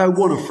 but I don't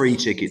want a free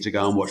ticket to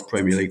go and watch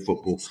Premier League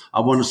football. I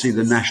want to see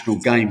the national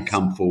game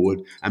come forward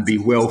and be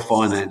well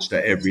financed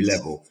at every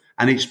level.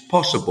 And it's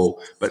possible,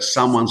 but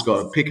someone's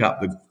got to pick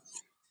up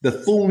the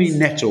thorny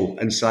nettle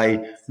and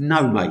say,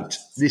 no, mate,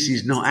 this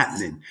is not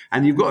happening.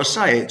 And you've got to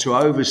say it to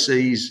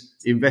overseas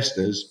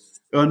investors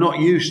who are not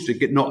used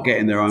to not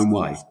getting their own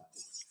way.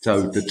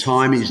 So the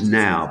time is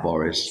now,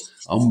 Boris.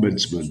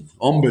 Ombudsman.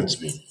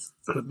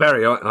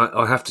 Barry,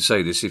 I have to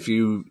say this. If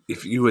you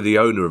were the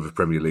owner of a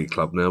Premier League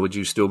club now, would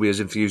you still be as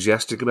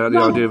enthusiastic about the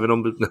idea of an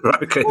ombudsman?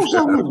 Right, okay. Of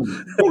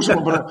course I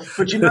wouldn't.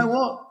 But you know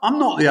what? I'm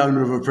not the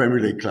owner of a Premier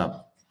League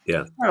club.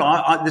 Yeah.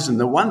 No, listen,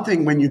 the one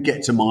thing when you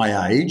get to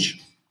my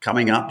age,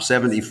 coming up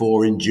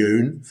 74 in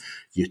June,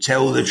 you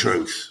tell the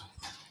truth.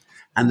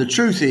 And the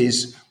truth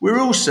is, we're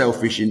all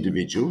selfish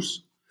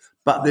individuals,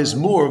 but there's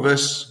more of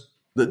us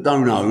that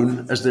don't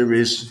own as there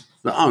is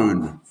that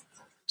own.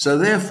 So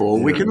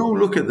therefore, we can all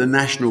look at the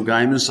national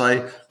game and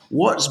say,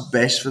 what's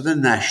best for the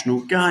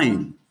national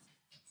game?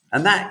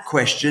 And that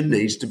question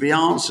needs to be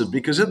answered,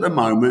 because at the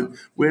moment,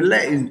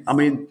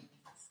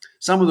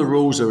 some of the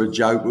rules are a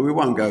joke, but we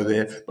won't go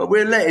there. But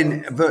we're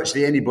letting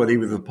virtually anybody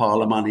with a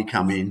pile of money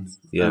come in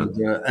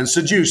and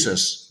seduce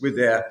us with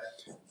their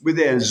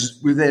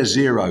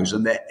zeros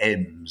and their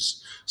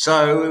M's.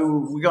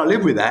 So we got to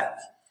live with that.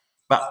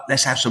 But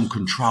let's have some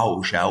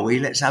control, shall we?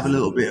 Let's have a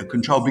little bit of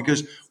control,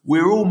 because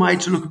we're all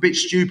made to look a bit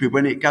stupid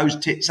when it goes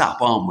tits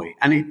up, aren't we?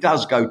 And it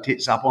does go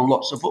tits up on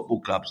lots of football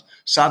clubs.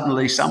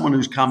 Suddenly, someone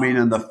who's come in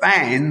and the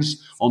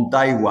fans on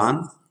day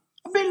one,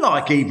 a bit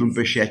like even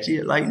Bichetti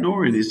at Leyton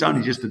Orient, it's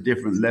only just a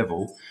different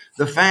level.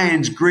 The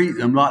fans greet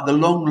them like the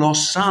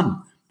long-lost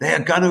son. They are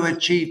going to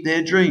achieve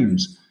their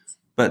dreams.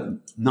 But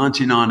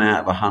 99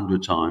 out of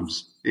 100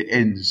 times, it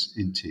ends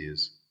in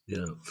tears.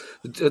 Yeah.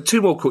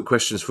 Two more quick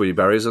questions for you,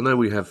 Barry, as I know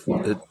we have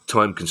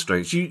time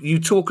constraints. You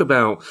talk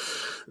about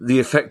the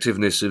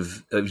effectiveness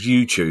of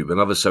YouTube and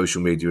other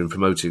social media in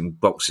promoting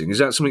boxing. Is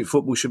that something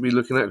football should be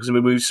looking at?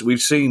 Because we've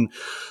seen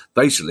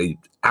basically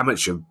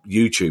amateur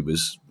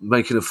YouTubers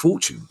making a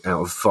fortune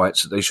out of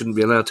fights that they shouldn't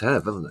be allowed to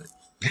have, haven't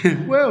they?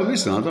 Well,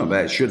 listen, I don't know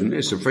about it shouldn't.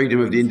 It's the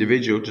freedom of the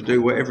individual to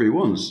do whatever he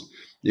wants.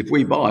 If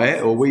we buy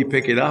it or we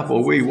pick it up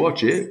or we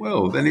watch it,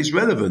 well, then it's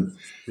relevant.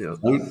 Yeah.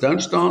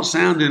 Don't start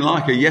sounding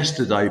like a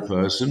yesterday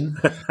person.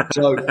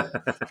 So,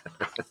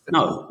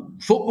 no,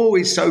 football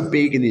is so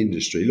big in the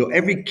industry. Look,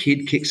 every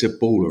kid kicks a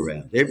ball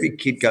around. Every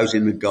kid goes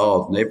in the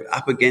garden,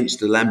 up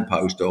against a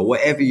lamppost or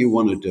whatever you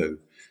want to do.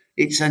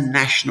 It's a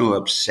national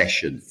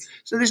obsession.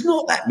 So there's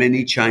not that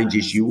many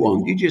changes you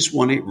want. You just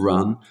want it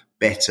run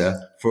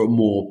better for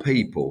more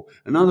people.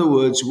 In other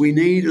words, we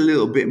need a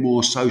little bit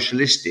more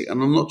socialistic, and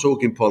I'm not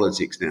talking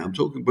politics now,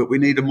 but we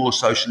need a more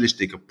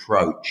socialistic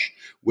approach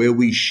where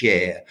we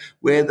share,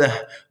 where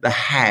the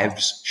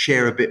haves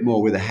share a bit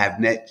more with the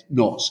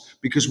have-nots,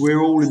 because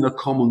we're all in the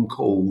common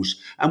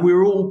cause and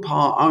we're all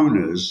part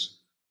owners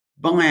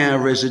by our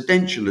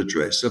residential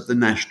address of the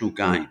national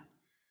game.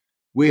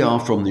 We are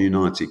from the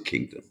United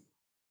Kingdom.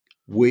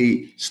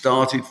 We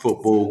started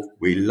football.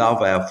 We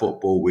love our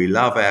football. We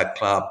love our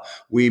club.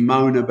 We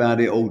moan about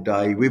it all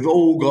day. We've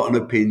all got an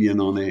opinion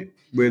on it.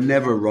 We're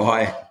never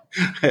right.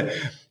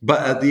 But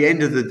at the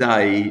end of the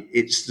day,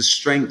 it's the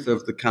strength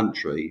of the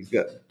country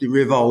that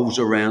revolves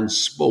around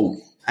sport.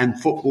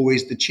 And football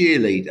is the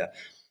cheerleader.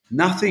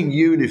 Nothing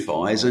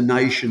unifies a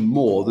nation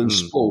more than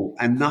sport,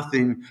 and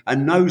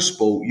no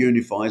sport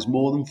unifies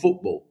more than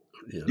football.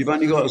 Yeah. You've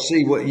only got to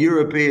see what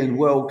European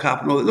World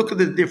Cup and all that. Look at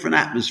the different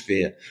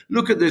atmosphere.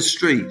 Look at the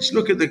streets.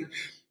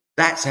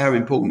 That's how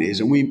important it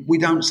is. And we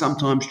don't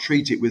sometimes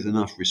treat it with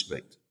enough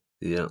respect.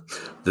 Yeah.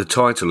 The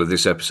title of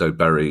this episode,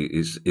 Barry,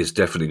 is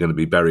definitely going to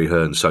be Barry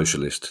Hearn,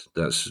 Socialist.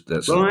 That's.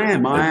 Well, I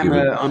am.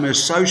 I'm a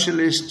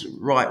socialist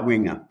right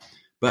winger.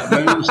 But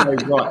when you say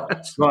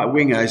right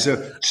winger, it's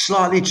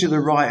slightly to the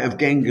right of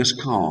Genghis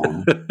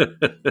Khan,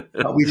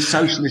 but with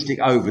socialistic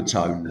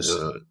overtones.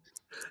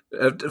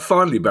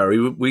 Finally, Barry,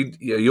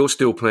 you're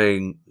still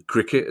playing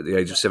cricket at the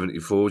age of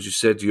 74. As you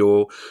said,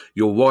 your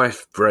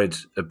wife bred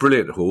a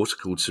brilliant horse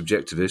called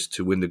Subjectivist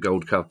to win the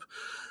Gold Cup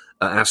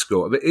at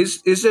Ascot. But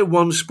is there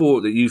one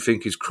sport that you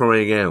think is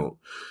crying out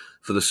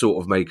for the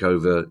sort of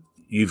makeover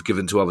you've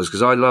given to others?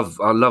 Because I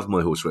love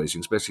my horse racing,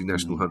 especially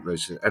national hunt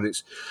racing, and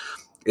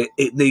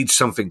it needs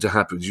something to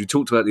happen. You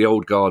talked about the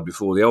old guard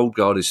before. The old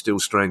guard is still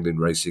strangling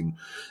racing.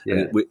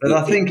 Yeah, but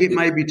I think it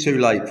may be too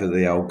late for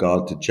the old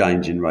guard to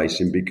change in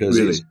racing, because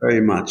really? it's very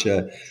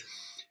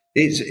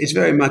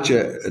much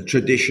a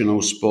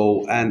traditional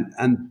sport, and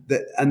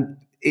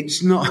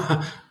it's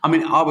not. I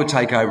mean, I would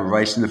take over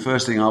racing. The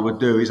first thing I would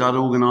do is I'd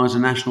organise a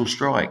national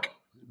strike,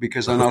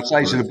 because then I'd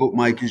say to the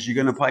bookmakers,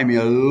 "You're going to pay me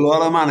a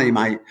lot of money,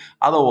 mate.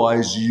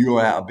 Otherwise,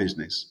 you're out of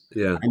business."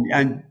 Yeah.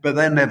 But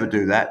they'll never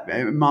do that.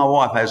 My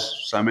wife has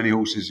so many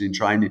horses in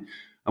training,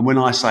 and when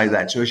I say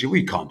that to her, she says,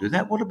 "We can't do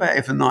that. What about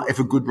if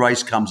a good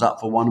race comes up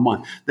for one of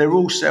mine?" They're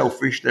all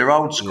selfish. They're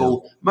old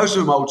school. Yeah. Most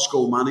of them old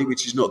school money,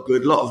 which is not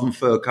good. A lot of them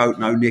fur coat,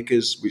 no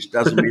knickers, which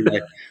doesn't mean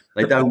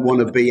they don't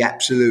want to be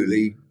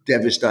absolutely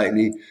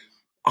devastatingly.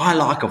 I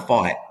like a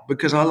fight,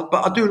 but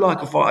I do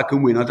like a fight I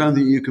can win. I don't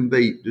think you can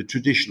beat the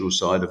traditional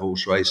side of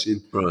horse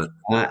racing, right?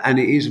 And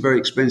it is a very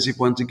expensive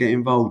one to get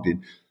involved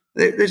in.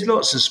 There's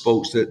lots of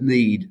sports that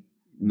need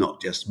not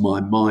just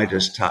my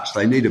Midas touch;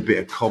 they need a bit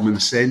of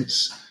common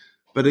sense.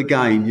 But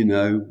again,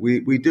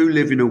 we do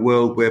live in a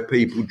world where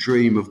people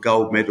dream of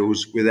gold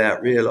medals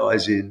without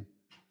realising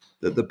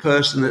that the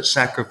person that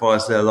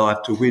sacrificed their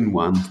life to win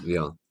one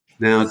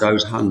now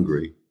goes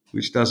hungry,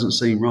 which doesn't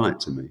seem right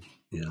to me.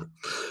 Yeah.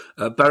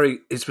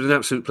 Barry, it's been an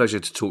absolute pleasure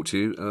to talk to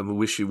you. I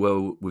wish you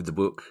well with the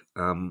book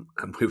and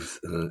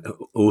with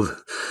all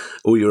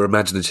your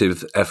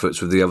imaginative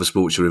efforts with the other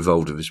sports you're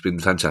involved with. It's been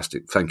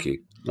fantastic. Thank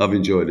you. I've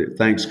enjoyed it.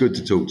 Thanks. Good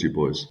to talk to you,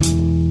 boys.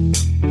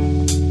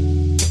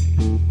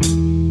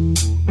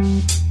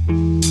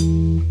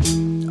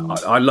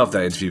 I love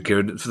that interview,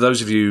 Kieran. For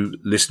those of you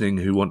listening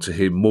who want to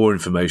hear more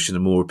information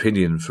and more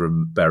opinion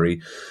from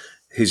Barry,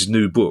 his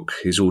new book,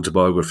 his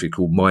autobiography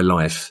called My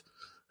Life,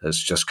 has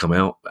just come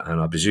out,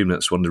 and I presume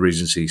that's one of the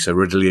reasons he so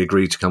readily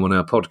agreed to come on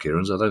our pod,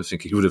 Kieran. I don't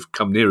think he would have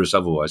come near us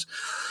otherwise.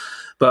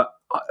 But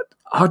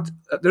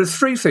there are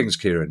three things,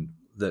 Kieran,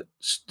 that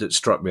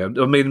struck me. I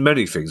mean,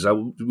 many things.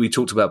 We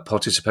talked about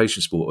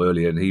participation sport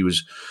earlier, and he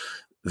was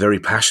very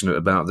passionate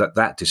about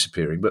that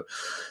disappearing. But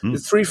the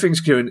three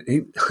things, Kieran,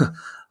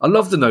 I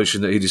love the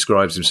notion that he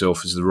describes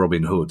himself as the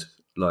Robin Hood,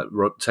 like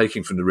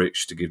taking from the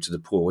rich to give to the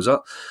poor.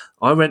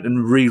 I went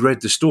and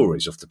reread the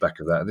stories off the back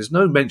of that, and there's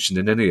no mention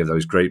in any of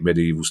those great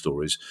medieval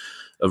stories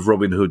of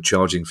Robin Hood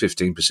charging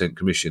 15%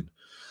 commission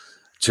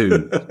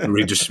to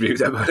redistribute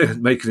that,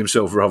 making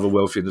himself rather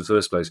wealthy in the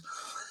first place.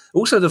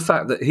 Also, the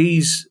fact that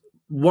he's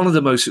one of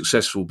the most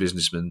successful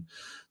businessmen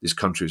this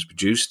country has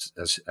produced,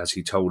 as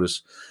he told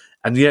us,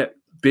 and yet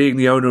being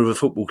the owner of a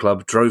football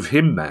club drove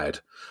him mad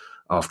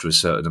after a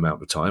certain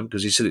amount of time,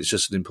 because he said it's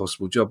just an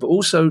impossible job. But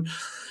also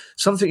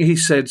something he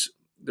said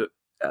that,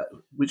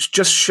 which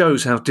just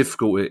shows how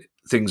difficult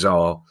things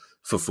are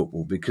for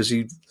football, because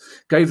he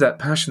gave that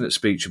passionate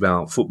speech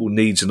about football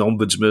needs an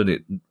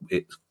ombudsman.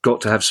 It's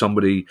got to have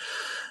somebody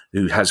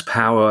who has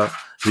power,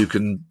 who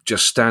can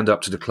just stand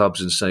up to the clubs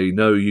and say,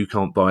 no, you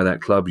can't buy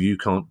that club, you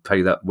can't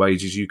pay that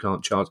wages, you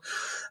can't charge.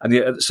 And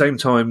yet at the same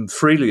time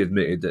freely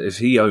admitted that if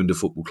he owned a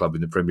football club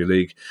in the Premier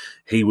League,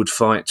 he would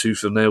fight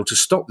tooth and nail to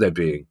stop there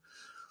being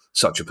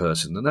such a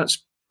person. And that's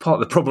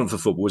part of the problem for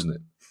football, isn't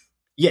it?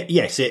 Yeah,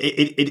 yes,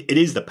 it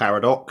is the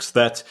paradox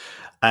that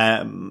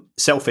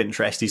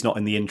self-interest is not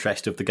in the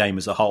interest of the game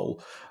as a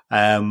whole.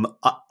 And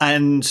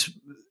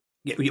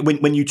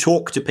when you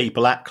talk to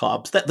people at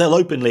clubs, they'll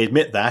openly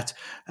admit that,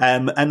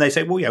 and they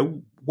say,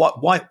 "Well,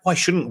 why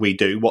shouldn't we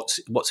do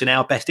what's in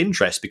our best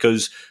interest?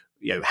 Because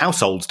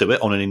households do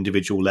it on an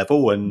individual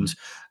level, and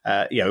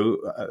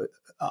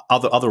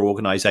other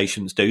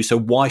organisations do. So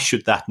why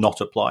should that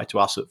not apply to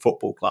us at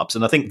football clubs?"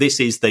 And I think this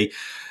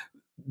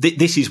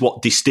is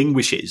what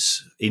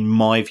distinguishes, in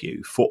my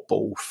view,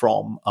 football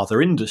from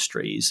other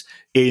industries,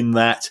 in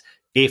that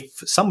if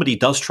somebody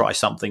does try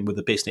something with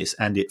a business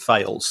and it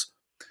fails,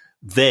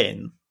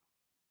 then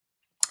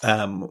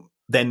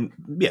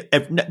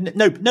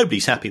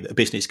nobody's happy that a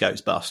business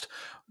goes bust.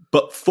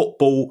 But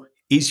football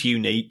is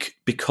unique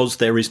because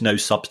there is no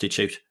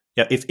substitute.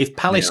 If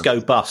Palace go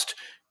bust,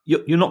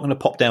 you're not going to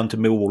pop down to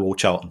Millwall or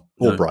Charlton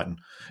or Brighton.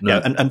 No.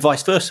 And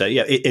vice versa.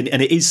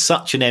 And it is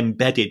such an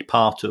embedded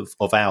part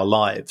of our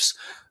lives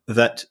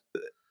that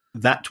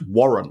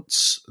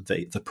warrants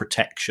the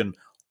protection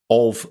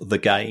of the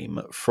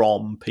game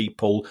from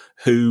people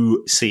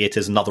who see it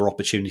as another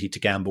opportunity to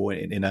gamble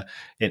in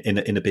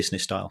a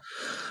business style.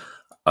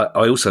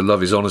 I also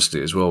love his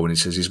honesty as well when he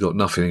says he's got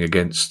nothing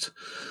against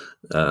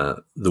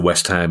the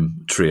West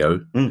Ham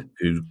trio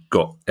who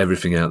got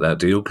everything out of that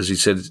deal, because he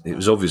said it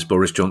was obvious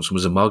Boris Johnson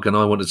was a mug and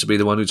I wanted to be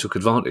the one who took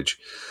advantage.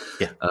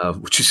 Yeah,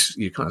 which is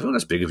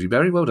that's big of you,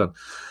 Barry. Well done.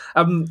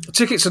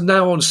 Tickets are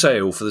now on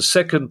sale for the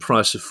second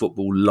Price of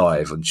Football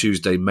live on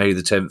Tuesday, May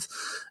the 10th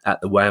at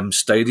the Wham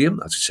Stadium.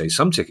 As I say,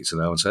 some tickets are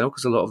now on sale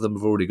because a lot of them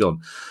have already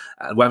gone.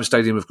 Wham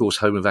Stadium, of course,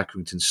 home of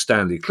Accrington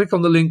Stanley. Click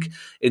on the link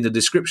in the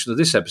description of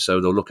this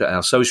episode or look at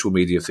our social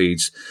media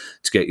feeds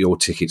to get your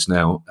tickets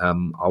now.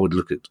 I would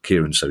look at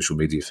Kieran's social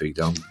media feed.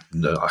 I don't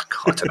know how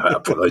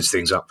to put those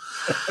things up.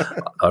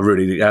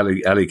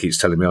 Ali keeps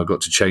telling me I've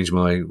got to change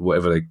my,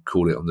 whatever they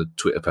call it on the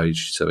Twitter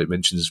page, so it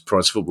mentions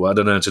Price of Football. I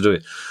don't know how to do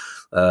it.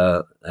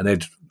 And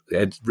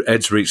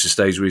Ed's reached the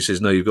stage where he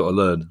says, no, you've got to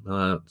learn.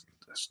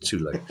 That's too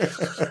late.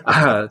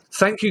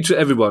 Thank you to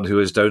everyone who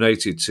has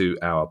donated to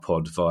our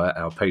pod via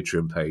our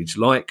Patreon page,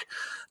 like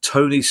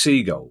Tony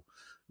Seagull.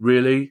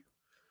 Really?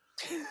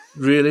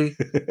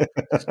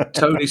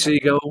 Tony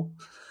Seagull?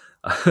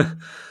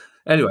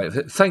 Anyway,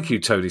 thank you,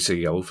 Tony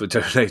Seagull, for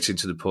donating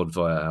to the pod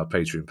via our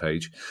Patreon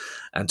page.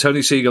 And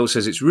Tony Seagull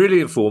says, it's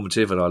really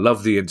informative and I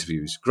love the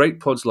interviews.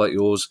 Great pods like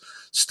yours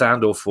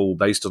stand or fall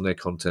based on their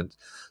content.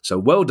 So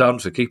well done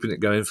for keeping it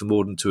going for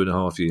more than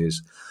 2.5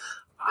 years.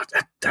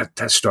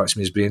 That strikes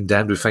me as being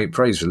damned with faint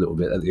praise a little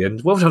bit at the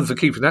end. Well done for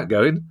keeping that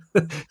going.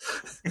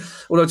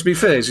 Although, to be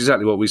fair, it's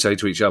exactly what we say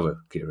to each other,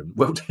 Kieran.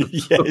 Well done,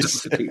 yes. well done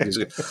for keeping this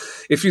going.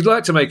 If you'd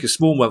like to make a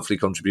small monthly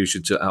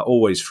contribution to our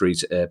always free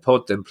to air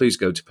pod, then please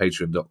go to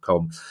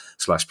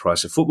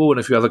patreon.com/Price of Football. And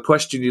if you have a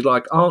question you'd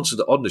like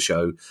answered on the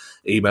show,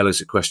 email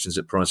us at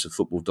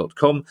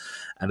questions@priceoffootball.com.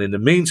 And in the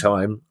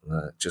meantime,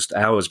 just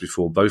hours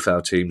before both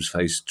our teams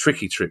face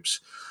tricky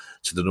trips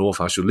to the north,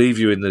 I shall leave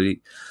you in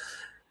the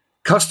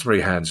customary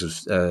hands of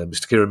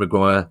Mr. Kieran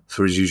Maguire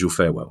for his usual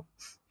farewell.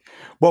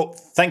 Well,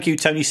 thank you,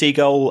 Tony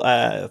Seagull,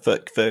 for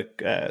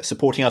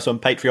supporting us on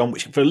Patreon,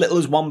 which for as little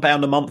as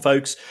 £1 a month,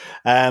 folks.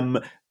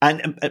 But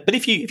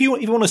if you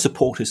want to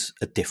support us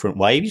a different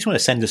way, if you just want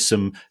to send us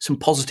some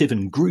positive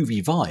and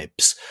groovy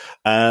vibes,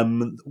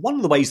 one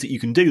of the ways that you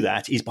can do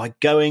that is by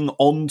going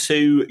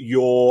onto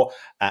your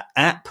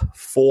app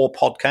for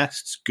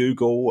podcasts,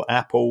 Google,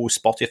 Apple,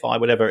 Spotify,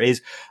 whatever it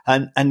is,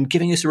 and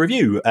giving us a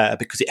review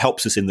because it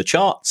helps us in the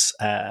charts.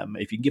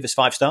 If you can give us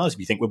 5 stars, if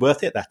you think we're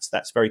worth it,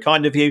 that's very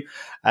kind of you.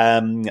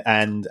 And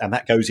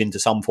that goes into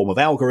some form of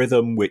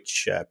algorithm,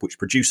 which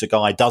producer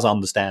guy does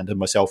understand, and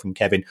myself and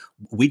Kevin,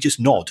 we just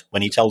nod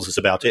when he tells us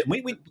about it.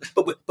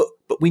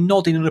 But we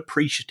nod in an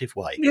appreciative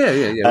way. Yeah.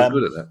 We're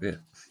good at that.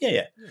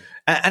 Yeah.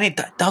 And it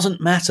doesn't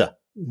matter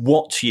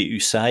what you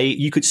say.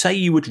 You could say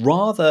you would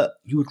rather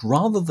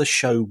the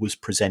show was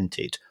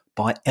presented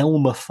by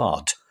Elmer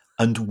Fudd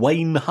and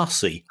Wayne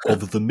Hussey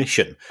of The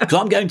Mission, because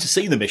I'm going to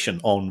see The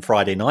Mission on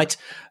Friday night.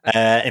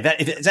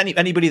 If there's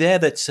anybody there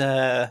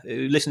that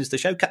who listens to the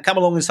show, come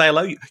along and say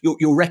hello.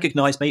 You'll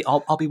recognise me.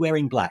 I'll be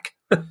wearing black.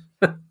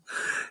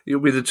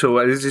 You'll be the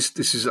tour.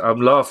 I'm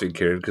laughing,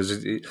 Kieran,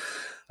 because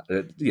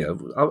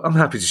I'm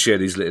happy to share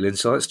these little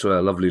insights to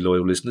our lovely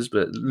loyal listeners.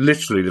 But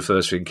literally, the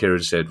first thing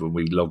Kieran said when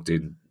we logged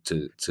in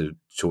to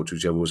talk to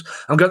each other was,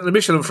 "I'm going to The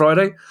Mission on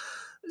Friday."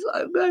 It's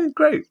like, oh,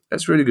 great,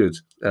 that's really good.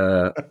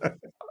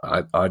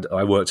 I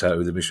worked out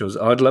who The Mission was.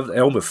 I'd love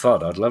Elmer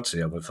Fudd. I'd love to see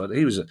Elmer Fudd.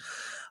 He was do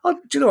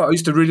you know what? I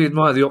used to really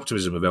admire the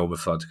optimism of Elmer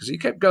Fudd because he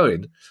kept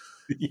going,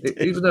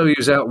 even though he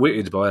was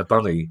outwitted by a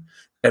bunny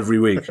every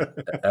week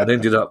and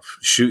ended up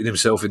shooting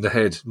himself in the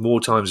head more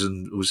times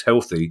than was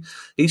healthy.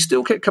 He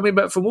still kept coming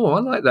back for more.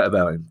 I like that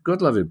about him.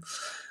 God love him.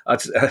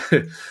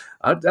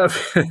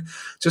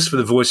 Just for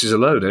the voices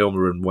alone,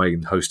 Elmer and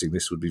Wayne hosting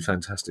this would be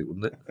fantastic,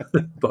 wouldn't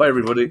it? Bye,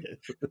 everybody.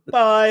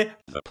 Bye.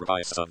 The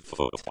Price of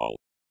Football.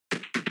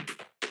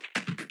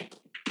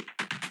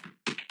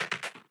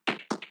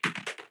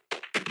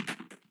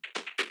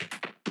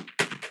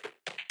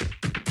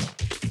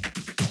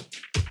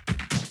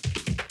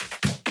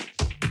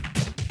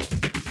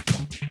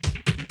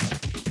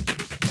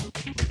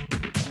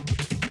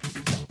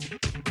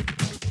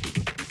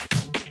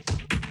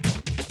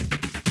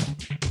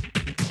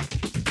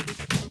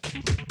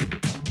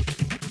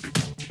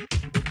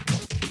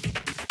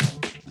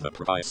 The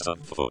Price of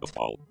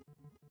Football.